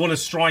everything. If you want a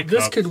striker...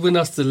 This could win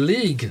us the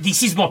league.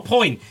 This is my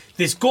point.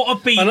 There's got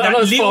to be that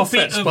little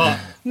bit of...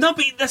 No,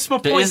 but that's my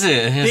point. Is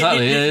it?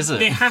 Exactly, is it?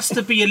 There has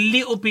to be a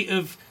little bit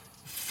of,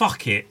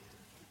 fuck it,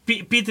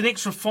 bid an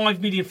extra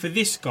 5 million for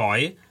this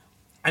guy,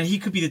 and he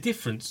could be the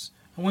difference.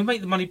 And we'll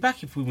make the money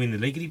back if we win the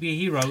league, and he'd be a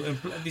hero.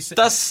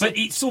 But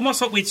it's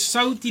almost like we're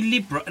so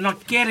deliberate, and I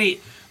get it.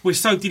 We're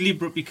so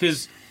deliberate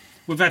because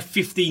we've had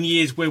 15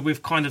 years where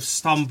we've kind of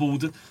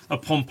stumbled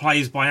upon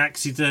players by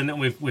accident and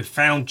we've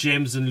found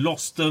gems and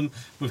lost them.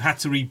 We've had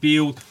to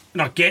rebuild.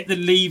 And I get that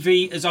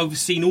Levy has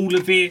overseen all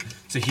of it,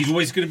 so he's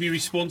always going to be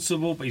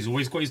responsible, but he's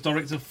always got his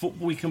director of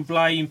football he can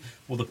blame,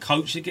 or the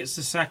coach that gets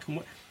the sack. And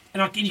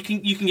you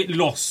can get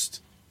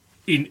lost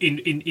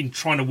in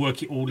trying to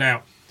work it all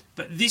out.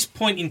 But at this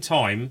point in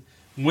time,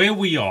 where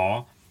we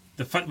are,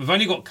 the fact we've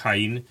only got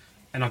Kane...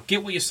 And I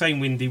get what you're saying,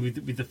 Windy,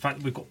 with the fact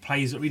that we've got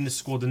players that are in the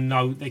squad and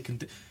know they can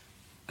do.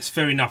 It's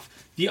fair enough.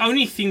 The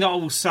only thing that I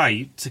will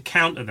say to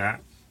counter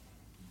that,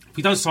 if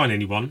we don't sign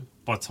anyone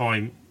by the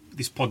time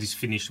this pod is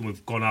finished and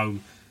we've gone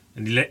home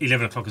and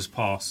 11 o'clock has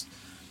passed,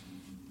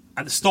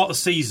 at the start of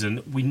the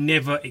season, we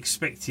never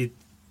expected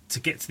to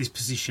get to this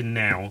position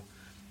now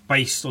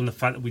based on the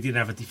fact that we didn't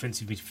have a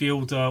defensive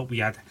midfielder. We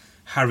had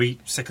Harry,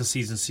 second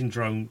season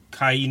syndrome,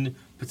 Kane,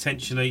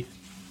 potentially.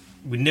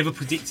 We never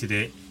predicted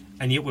it.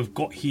 And yet we've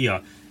got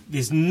here.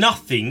 There's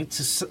nothing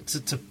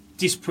to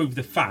disprove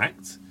the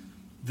fact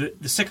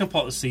that the second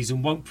part of the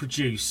season won't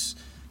produce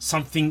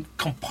something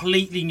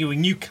completely new, a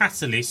new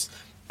catalyst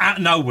out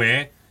of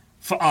nowhere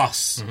for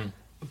us.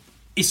 Mm-hmm.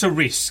 It's a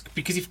risk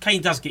because if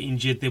Kane does get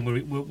injured, then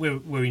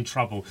we're in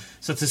trouble.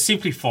 So to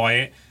simplify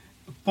it,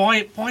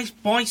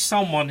 buy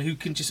someone who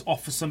can just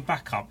offer some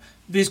backup.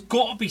 There's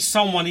got to be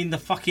someone in the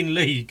fucking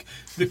league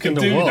that can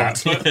do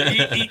that. But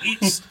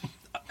it's.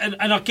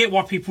 And I get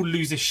why people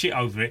lose their shit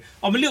over it.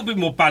 I'm a little bit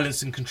more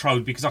balanced and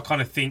controlled because I kind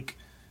of think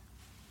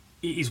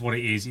it is what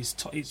it is.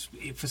 It's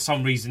for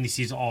some reason this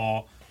is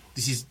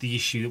the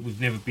issue that we've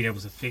never been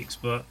able to fix.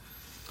 But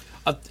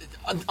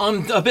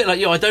I'm a bit like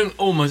you. I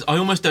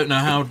almost don't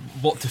know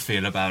what to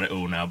feel about it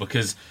all now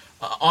because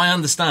I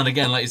understand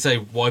again, like you say,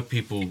 why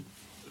people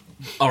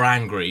are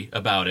angry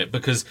about it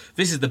because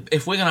this is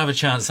if we're going to have a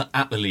chance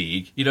at the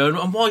league,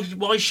 and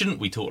why shouldn't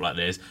we talk like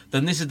this?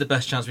 Then this is the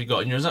best chance we got.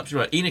 And you're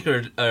absolutely right.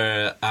 ENIC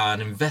are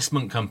an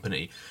investment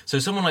company, so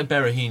someone like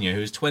Berahino,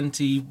 who's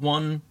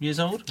 21 years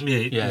old,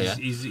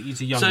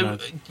 he's a young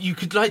lad. So you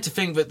could like to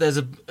think that there's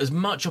as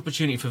much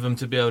opportunity for them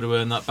to be able to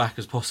earn that back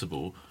as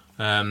possible.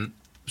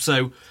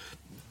 So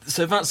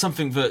that's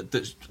something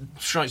that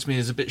strikes me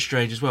as a bit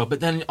strange as well.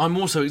 But then I'm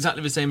also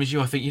exactly the same as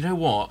you. I think, you know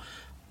what?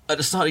 At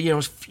the start of the year, I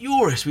was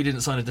furious we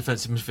didn't sign a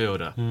defensive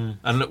midfielder,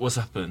 and look what's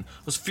happened.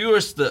 I was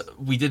furious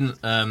that we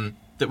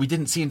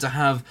didn't seem to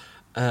have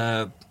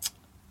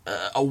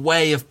a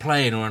way of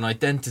playing or an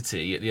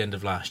identity at the end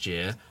of last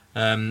year.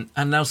 And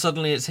now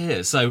suddenly it's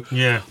here. So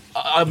yeah,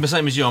 I'm the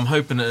same as you. I'm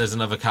hoping that there's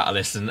another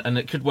catalyst, and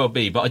it could well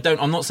be. But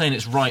I'm not saying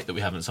it's right that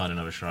we haven't signed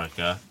another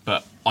striker.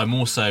 But I'm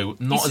also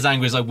not as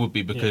angry as I would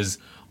be because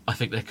I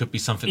think there could be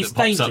something that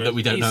pops up that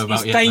we don't know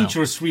about yet. It's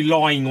dangerous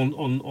relying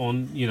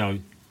on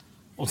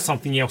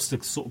something else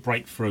to sort of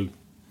break through.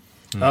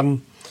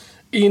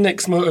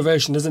 ENIC's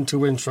motivation isn't to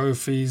win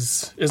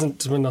trophies, isn't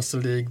to win us the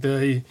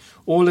league.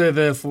 All they're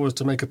there for is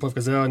to make a profit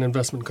because they are an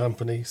investment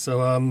company. So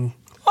where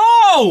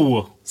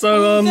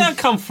did that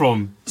come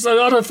from?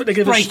 So I don't think they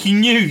give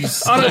breaking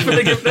news. I don't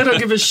think they don't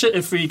give a shit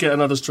if we get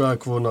another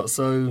striker or not.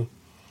 So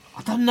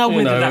I don't know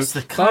whether that's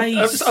the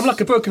case. I'm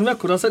like a broken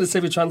record. I said it's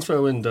every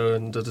transfer window,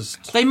 and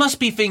they must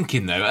be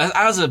thinking though,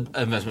 as an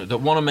investment that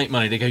want to make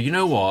money. They go, you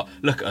know what?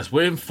 Look at us.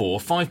 We're in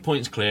 4th, 5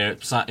 points clear,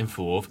 sat in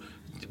 4th.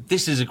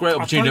 This is a great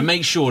opportunity to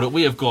make sure that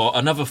we have got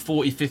another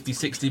 40, 50,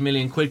 60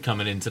 million quid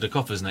coming into the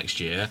coffers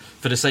next year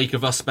for the sake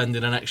of us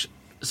spending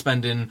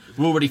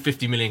we're already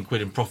 50 million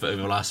quid in profit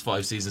over the last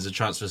 5 seasons of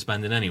transfer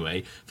spending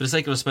anyway. For the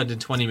sake of us spending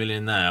 20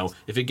 million now,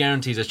 if it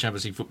guarantees us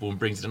Champions League football and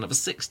brings in another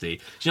 60,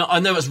 I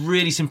know it's a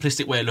really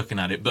simplistic way of looking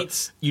at it,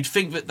 but you'd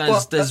think that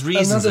there's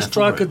reasons. Another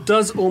striker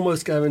does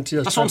almost guarantee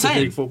us Champions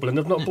League football, and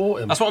they've not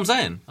bought him. That's what I'm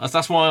saying.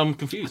 That's why I'm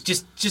confused.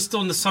 Just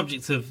on the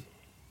subject of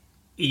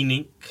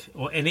ENIC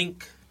or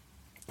ENIC.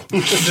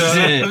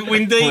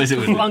 Windy?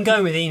 I'm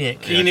going with ENIC.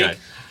 ENIC.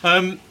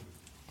 Okay.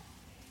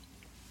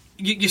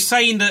 You're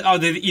saying that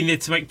they're in there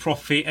to make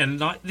profit,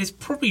 and there's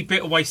probably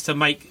better ways to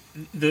make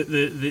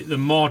the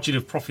margin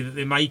of profit that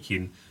they're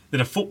making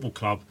than a football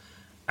club.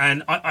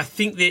 And I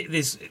think that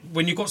there's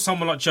when you've got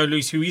someone like Joe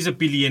Lewis who is a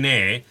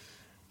billionaire,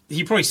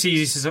 he probably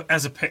sees this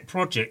as a pet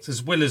project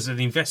as well as an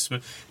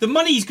investment. The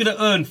money he's going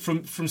to earn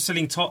from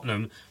selling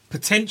Tottenham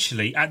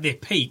potentially at their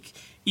peak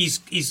is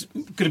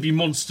going to be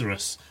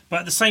monstrous.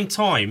 But at the same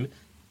time,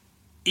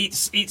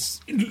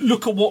 it's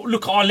look at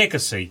our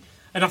legacy.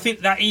 And I think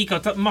that ego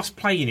must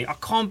play in it. I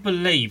can't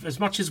believe, as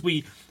much as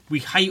we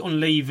hate on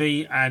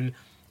Levy and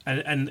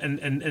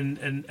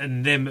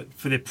them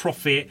for their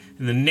profit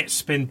and the net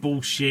spend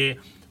bullshit,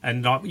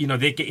 and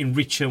they're getting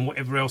richer and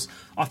whatever else.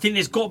 I think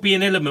there's got to be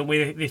an element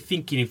where they're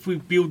thinking, if we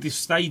build this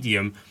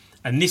stadium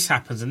and this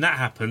happens and that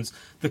happens,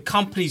 the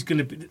company's going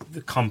to be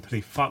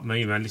fuck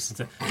me, man. Listen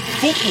to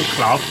football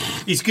club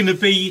is going to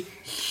be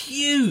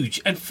huge,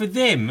 and for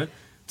them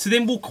to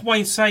then walk away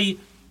and say,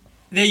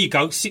 there you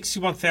go,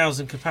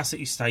 61,000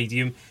 capacity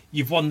stadium.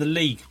 You've won the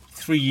league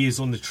 3 years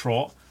on the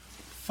trot.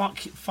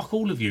 Fuck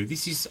all of you.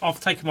 I've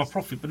taken my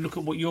profit, but look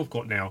at what you've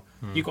got now.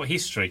 You've got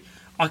history.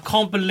 I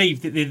can't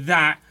believe that they're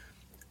that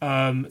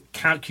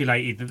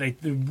calculated,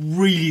 that they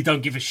really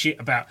don't give a shit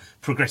about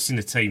progressing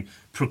the team.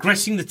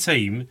 Progressing the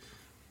team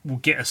will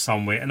get us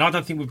somewhere, and I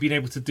don't think we've been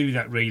able to do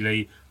that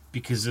really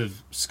because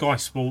of Sky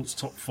Sports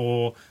Top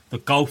 4, the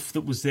gulf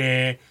that was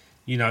there.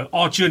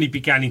 Our journey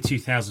began in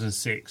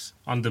 2006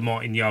 under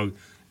Martin Yeo.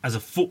 As a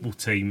football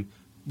team,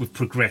 we've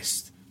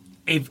progressed.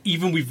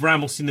 Even with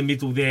Ramos in the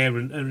middle there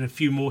and a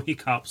few more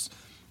hiccups,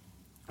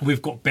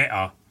 we've got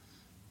better.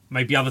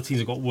 Maybe other teams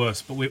have got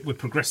worse, but we're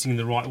progressing in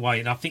the right way.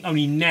 And I think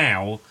only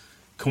now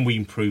can we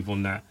improve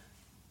on that.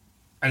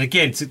 And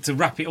again, to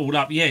wrap it all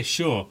up, yeah,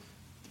 sure.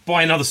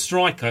 Buy another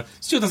striker.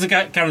 Still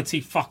doesn't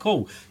guarantee fuck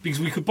all. Because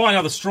we could buy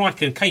another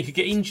striker and Kane could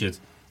get injured.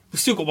 We've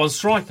still got one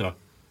striker.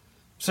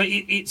 So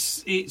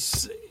it's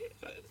there's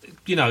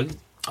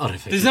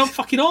no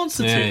fucking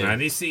answer to it,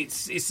 man.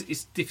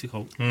 It's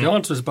difficult. The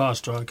answer is bar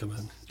striker,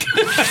 man.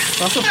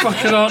 That's a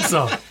fucking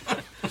answer.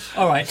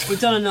 All right, we've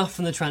done enough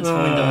from the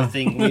transfer window. I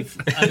think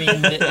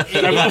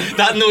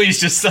that noise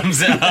just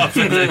sums it up.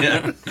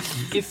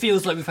 It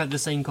feels like we've had the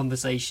same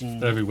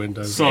conversation every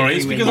window. Sorry,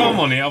 it's because I'm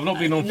on it. I've not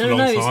been on for a long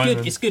time.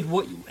 No, it's good.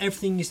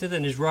 Everything you said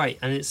then is right,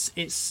 and it's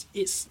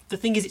the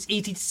thing is, it's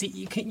easy to see.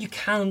 You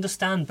can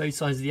understand both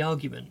sides of the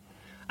argument.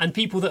 And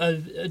people that are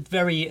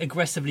very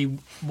aggressively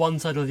one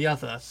side or the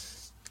other,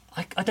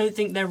 I don't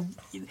think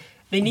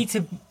they need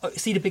to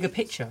see the bigger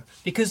picture,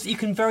 because you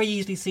can very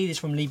easily see this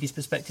from Levy's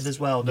perspective as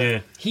well.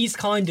 That he's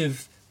kind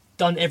of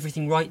done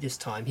everything right this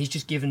time. He's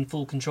just given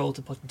full control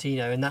to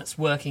Pochettino, and that's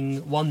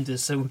working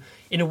wonders. So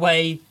in a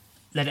way,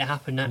 let it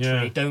happen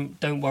naturally. Yeah.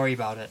 Don't worry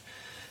about it.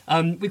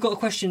 We've got a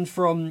question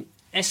from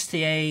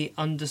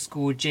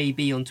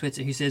STA_JB on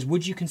Twitter who says,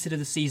 "Would you consider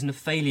the season a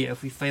failure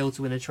if we fail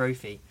to win a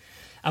trophy?"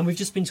 And we've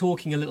just been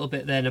talking a little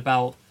bit then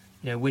about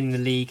winning the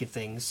league and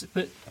things.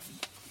 But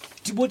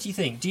what do you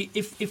think?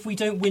 If we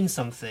don't win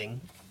something,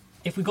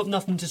 if we've got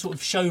nothing to sort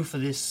of show for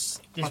this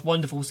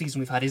wonderful season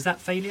we've had, is that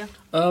failure?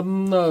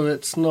 No,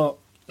 it's not.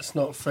 It's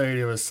not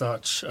failure as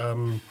such.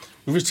 We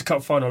reached the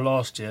cup final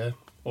last year,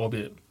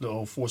 albeit a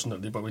little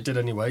fortunately, but we did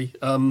anyway.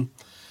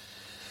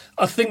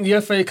 I think the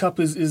FA Cup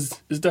is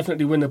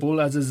definitely winnable,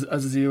 as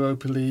is the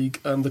Europa League.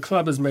 The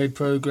club has made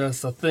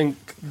progress. I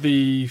think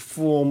the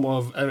form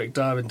of Eric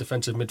Dyer in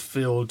defensive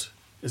midfield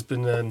has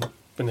been a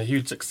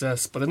huge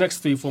success. But the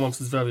next 3-4 months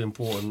is very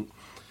important.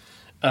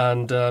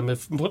 And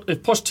if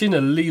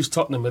Pochettino leaves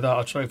Tottenham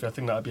without a trophy, I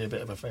think that would be a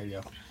bit of a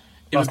failure.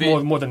 That's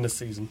more than this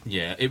season.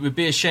 Yeah, it would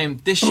be a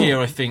shame this year.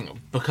 I think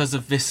because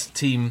of this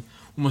team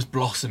almost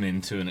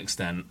blossoming to an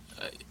extent,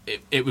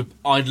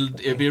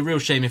 it'd be a real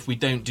shame if we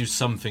don't do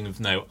something of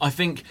note. I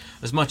think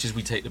as much as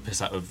we take the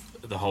piss out of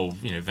the whole,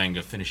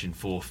 Wenger finishing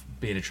fourth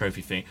being a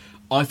trophy thing,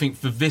 I think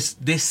for this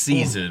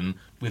season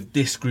with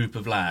this group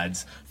of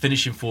lads,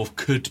 finishing fourth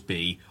could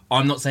be.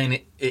 I'm not saying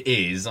it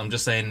is. I'm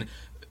just saying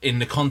in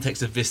the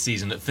context of this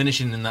season that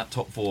finishing in that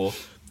top four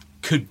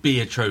could be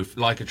a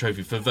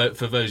trophy for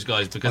those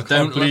guys, because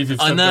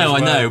I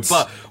know,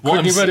 but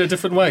what you read it a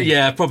different way.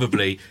 Yeah,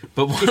 probably.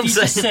 But what if I'm you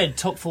saying, just said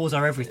top fours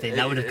are everything,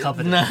 that would have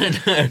covered it.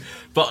 No.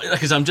 But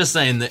because I'm just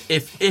saying that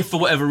if for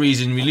whatever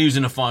reason we lose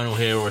in a final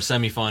here or a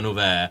semi-final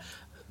there,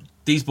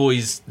 these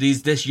boys,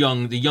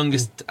 the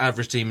youngest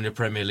average team in the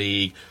Premier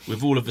League,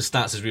 with all of the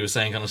stats as we were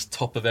saying, kind of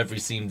top of every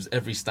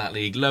stat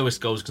league,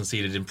 lowest goals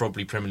conceded in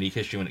probably Premier League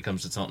history when it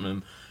comes to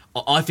Tottenham.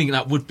 I think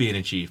that would be an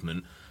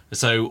achievement.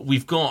 So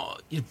we've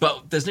got,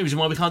 but there's no reason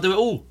why we can't do it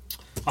all.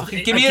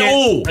 Give me it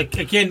all.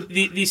 Again,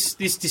 this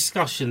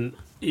discussion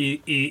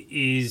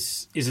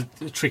is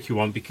a tricky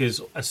one,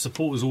 because as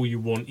supporters, all you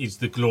want is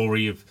the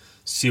glory of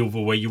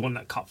silverware. You want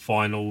that cup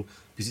final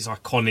because it's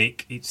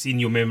iconic. It's in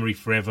your memory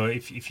forever.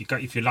 If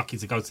you're lucky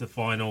to go to the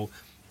final,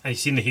 and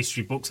it's in the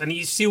history books, and it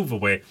is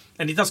silverware,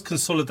 and it does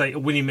consolidate a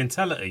winning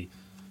mentality.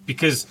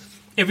 Because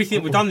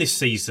everything we've done this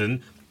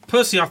season,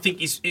 personally, I think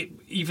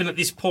even at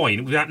this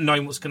point, without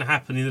knowing what's going to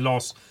happen in the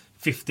last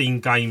 15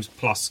 games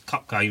plus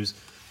cup games,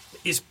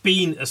 it's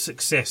been a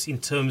success in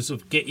terms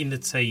of getting the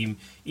team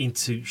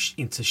into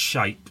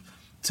shape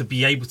to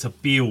be able to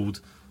build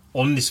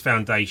on this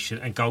foundation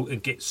and go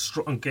and get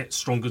stronger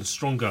and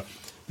stronger.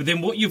 But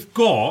then what you've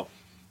got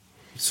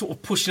sort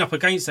of pushing up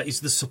against that is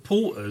the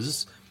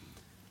supporters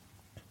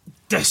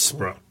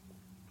desperate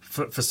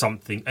for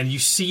something, and you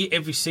see it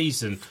every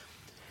season.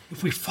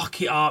 If we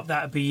fuck it up,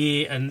 that'll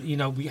be it. And,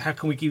 how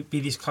can we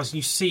be this close? And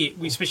you see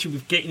it, especially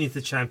with getting into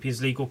the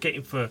Champions League or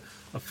getting for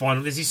a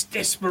final. There's this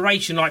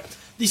desperation, like,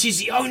 this is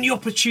the only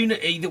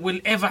opportunity that we'll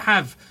ever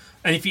have.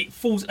 And if it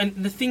falls... And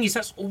the thing is,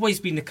 that's always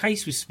been the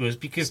case with Spurs,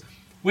 because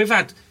we've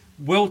had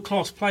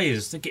world-class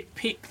players that get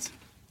picked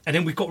and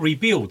then we've got to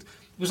rebuild.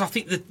 Because I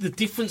think the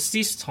difference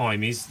this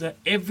time is that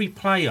every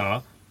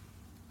player,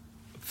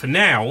 for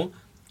now,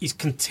 is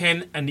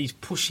content and he's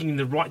pushing in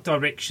the right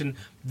direction.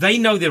 They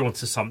know they're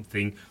onto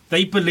something.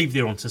 They believe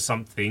they're onto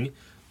something.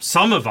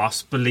 Some of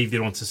us believe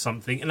they're onto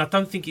something, and I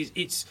don't think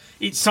it's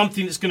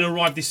something that's going to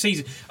arrive this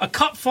season. A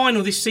cup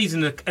final this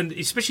season, and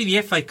especially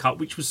the FA Cup,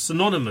 which was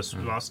synonymous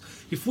with us.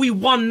 If we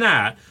won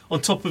that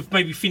on top of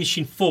maybe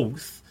finishing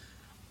fourth,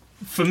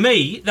 for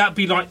me, that'd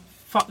be like,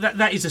 fuck,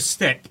 that is a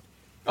step.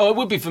 Oh, it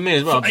would be for me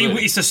as well.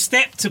 It's a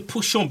step to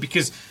push on,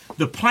 because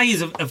the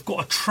players have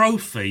got a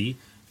trophy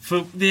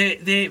for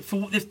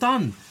what they've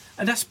done,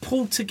 and that's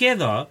pulled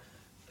together.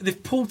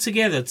 They've pulled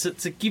together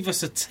to give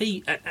us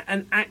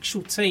an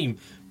actual team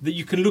that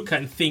you can look at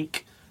and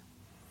think,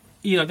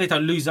 they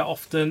don't lose that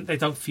often. They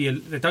don't fear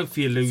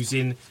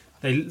losing.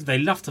 They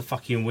love to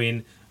fucking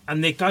win,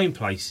 and they're going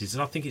places.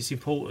 And I think it's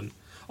important.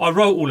 I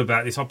wrote all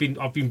about this. I've been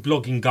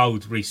blogging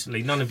gold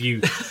recently. None of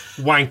you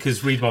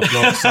wankers read my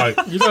blog, so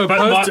you don't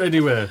post it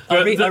anywhere.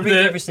 I read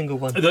every single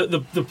one.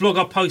 The blog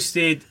I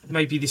posted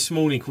maybe this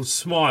morning called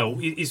Smile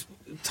is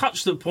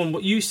touched upon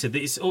what you said.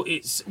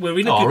 That we're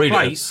in a good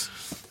place.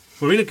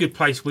 We're in a good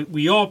place.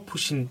 We are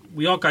pushing.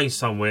 We are going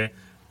somewhere,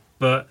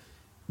 but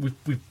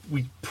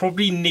we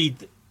probably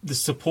need the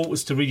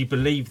supporters to really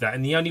believe that.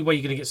 And the only way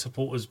you're going to get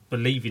supporters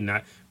believing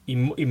that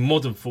in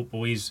modern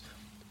football is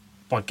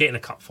by getting a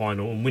cup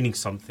final and winning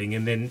something,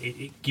 and then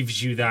it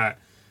gives you that.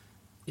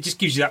 It just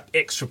gives you that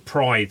extra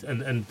pride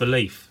and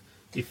belief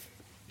if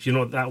you're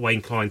not that way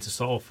inclined to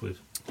start off with.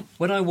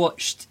 When I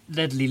watched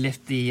Ledley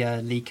lift the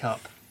League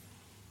Cup,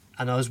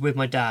 and I was with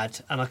my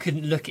dad, and I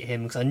couldn't look at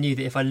him because I knew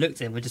that if I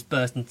looked at him, I'd just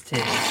burst into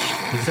tears.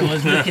 So I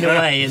was looking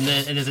away, and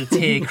there's a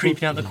tear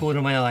creeping out the corner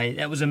of my eye.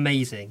 That was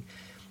amazing.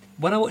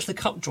 When I watched the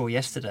cup draw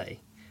yesterday,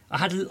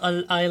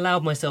 I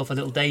allowed myself a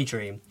little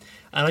daydream,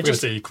 and I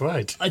just you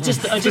cried. I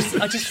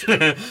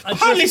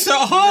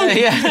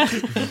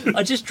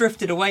just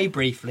drifted away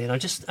briefly, and I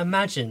just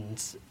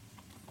imagined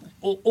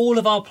all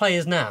of our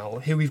players now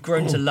who we've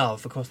grown to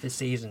love across this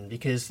season,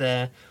 because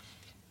they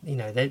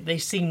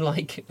seem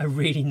like a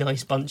really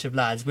nice bunch of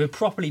lads. We're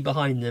properly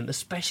behind them,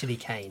 especially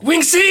Kane.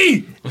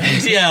 Wingsy!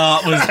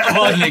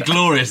 Wasn't it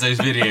glorious, those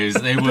videos?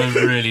 They were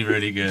really,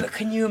 really good. But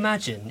can you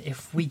imagine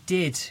if we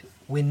did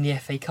win the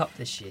FA Cup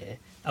this year,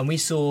 and we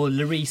saw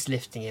Lloris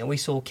lifting it, and we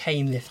saw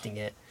Kane lifting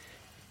it?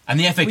 And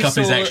the FA Cup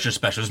is extra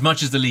special. As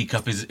much as the League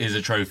Cup is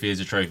a trophy.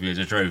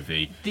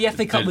 The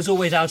FA Cup was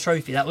always our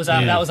trophy. That was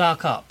our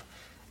cup.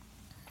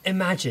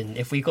 Imagine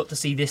if we got to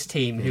see this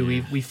team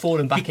who we've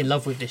fallen back in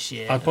love with this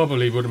year. I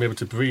probably wouldn't be able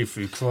to breathe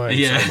through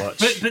crying so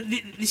much. But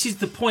this is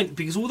the point,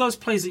 because all those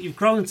players that you've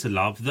grown to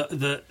love,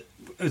 that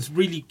has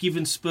really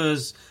given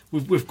Spurs...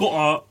 We've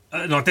got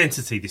an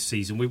identity this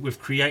season.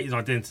 We've created an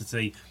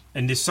identity,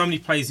 and there's so many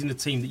players in the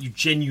team that you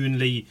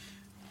genuinely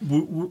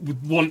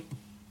would want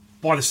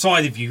by the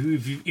side of you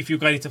if you're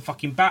going into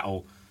fucking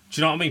battle.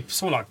 Do you know what I mean?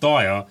 Someone like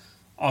Dyer,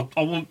 I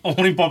want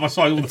him by my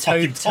side all the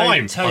fucking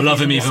time. I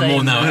love him even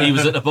more now. He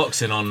was at the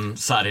boxing on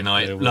Saturday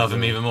night. Love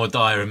him even more.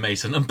 Dyer and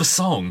Mason and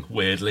Basong,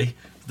 weirdly,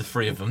 the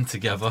three of them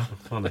together.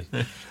 Funny,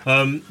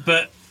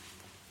 but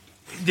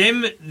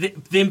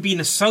them being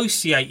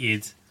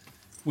associated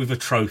with a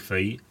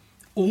trophy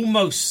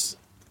almost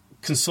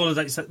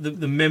consolidates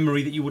the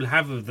memory that you will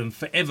have of them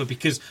forever,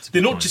 because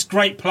they're not just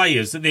great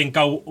players that then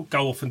go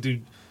off and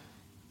do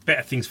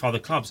better things for other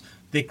clubs.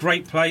 They're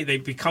great They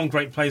become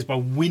great players by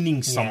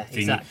winning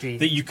something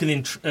that you can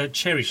then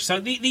cherish. So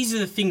these are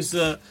the things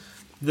that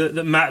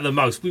matter the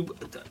most.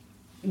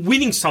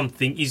 Winning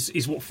something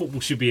is what football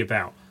should be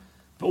about,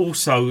 but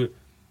also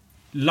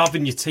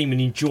loving your team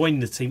and enjoying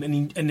the team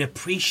and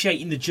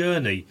appreciating the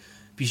journey,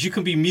 because you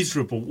can be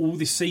miserable all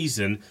this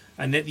season,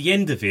 and at the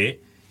end of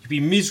it, you'll be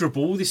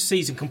miserable all this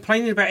season,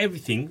 complaining about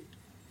everything,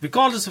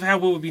 regardless of how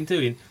well we've been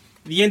doing.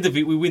 At the end of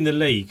it, we win the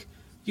league.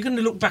 You're going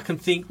to look back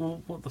and think,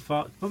 well, what the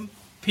fuck? But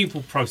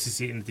people process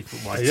it in a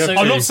different way. Yeah,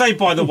 I'm not saying,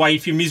 by the way,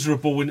 if you're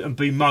miserable and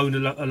bemoan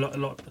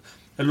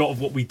a lot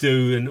of what we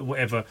do and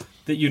whatever,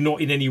 that you're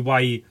not in any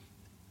way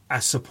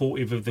as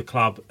supportive of the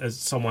club as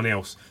someone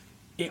else.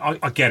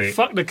 I get it.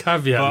 Fuck the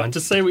caveat, man.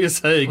 Just say what you're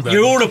saying, man.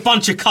 You're all a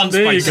bunch of cunts,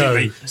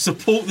 basically.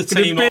 Support the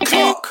team.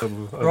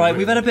 Right,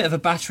 we've had a bit of a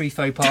battery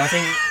faux pas. I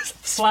think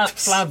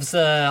Flab's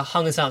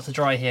hung us out to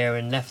dry here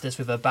and left us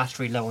with a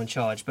battery low on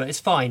charge, but it's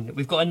fine.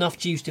 We've got enough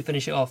juice to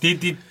finish it off. Did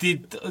the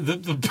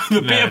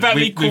bit about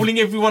me calling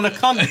everyone a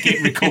cunt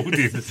get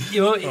recorded?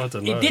 I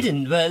don't know. It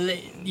didn't, but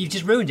you've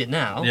just ruined it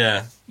now.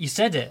 Yeah. You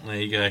said it. There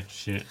you go.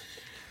 Shit.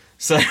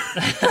 So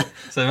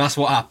that's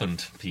what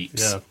happened,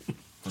 peeps. Yeah.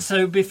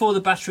 So before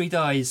the battery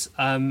dies,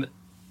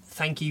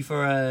 thank you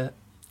for a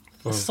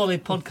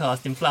solid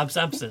podcast in Flab's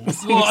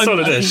absence.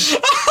 Solid-ish.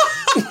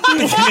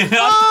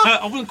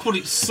 I wouldn't call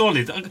it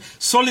solid.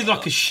 Solid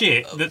like a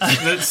shit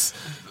that's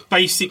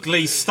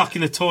basically stuck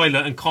in a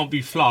toilet and can't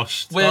be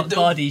flushed.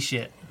 Bardi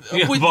shit.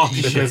 Yeah,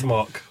 There's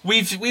Mark.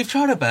 We've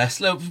tried our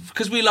best,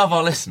 because we love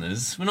our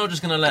listeners. We're not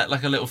just going to let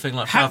like a little thing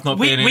like Flav not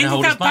being in when and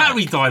hold did us that back.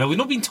 battery die though? We've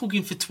not been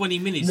talking for 20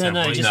 minutes. No,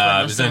 have we? just No,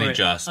 it was only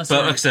just. But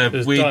like I said,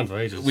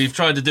 we've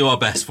tried to do our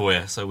best for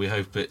you, so we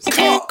hope it's...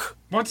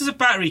 Why does a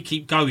battery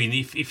keep going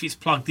if it's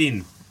plugged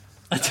in?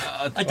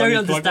 I don't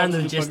understand the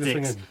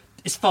logistics.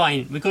 It's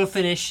fine. We've got to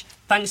finish.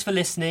 Thanks for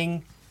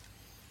listening.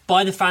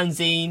 Buy the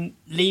fanzine.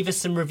 Leave us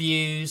some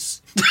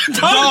reviews.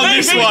 Don't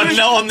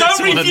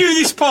review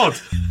this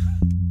pod.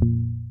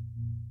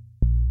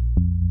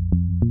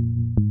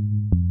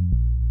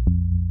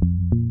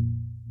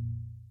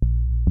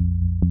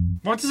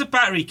 Why does a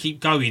battery keep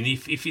going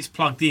if it's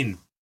plugged in?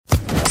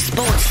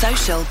 Sports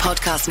Social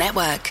Podcast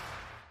Network.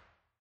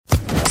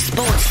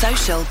 Sports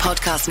Social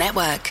Podcast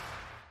Network.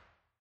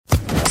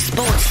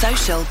 Sports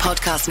Social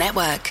Podcast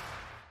Network.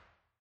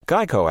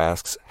 Geico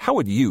asks, how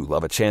would you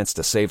love a chance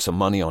to save some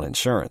money on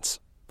insurance?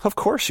 Of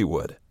course you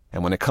would.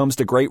 And when it comes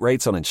to great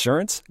rates on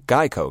insurance,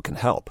 Geico can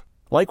help.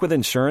 Like with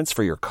insurance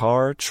for your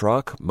car,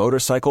 truck,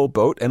 motorcycle,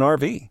 boat, and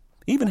RV.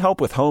 Even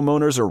help with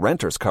homeowners or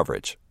renters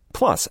coverage.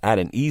 Plus, add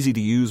an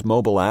easy-to-use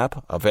mobile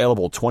app,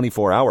 available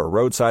 24-hour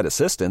roadside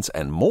assistance,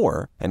 and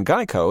more, and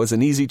Geico is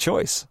an easy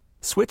choice.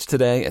 Switch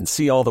today and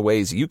see all the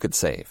ways you could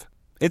save.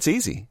 It's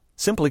easy.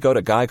 Simply go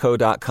to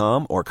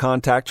geico.com or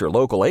contact your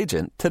local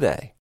agent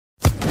today.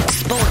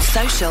 Sports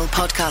Social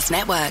Podcast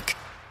Network.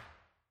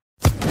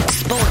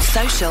 Sports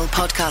Social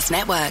Podcast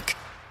Network.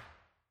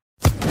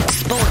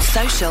 Sports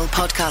Social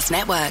Podcast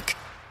Network.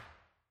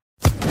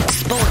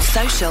 Sports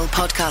Social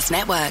Podcast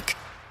Network.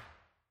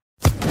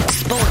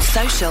 Sports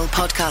Social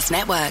Podcast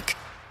Network.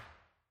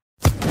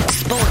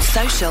 Sports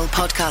Social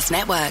Podcast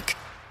Network.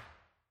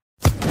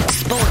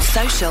 Sports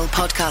Social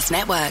Podcast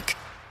Network.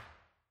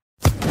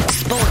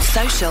 Sports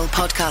Social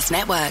Podcast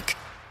Network.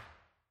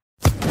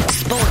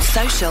 Sports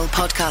Social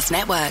Podcast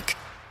Network.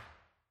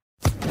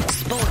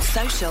 Sports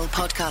Social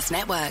Podcast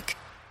Network.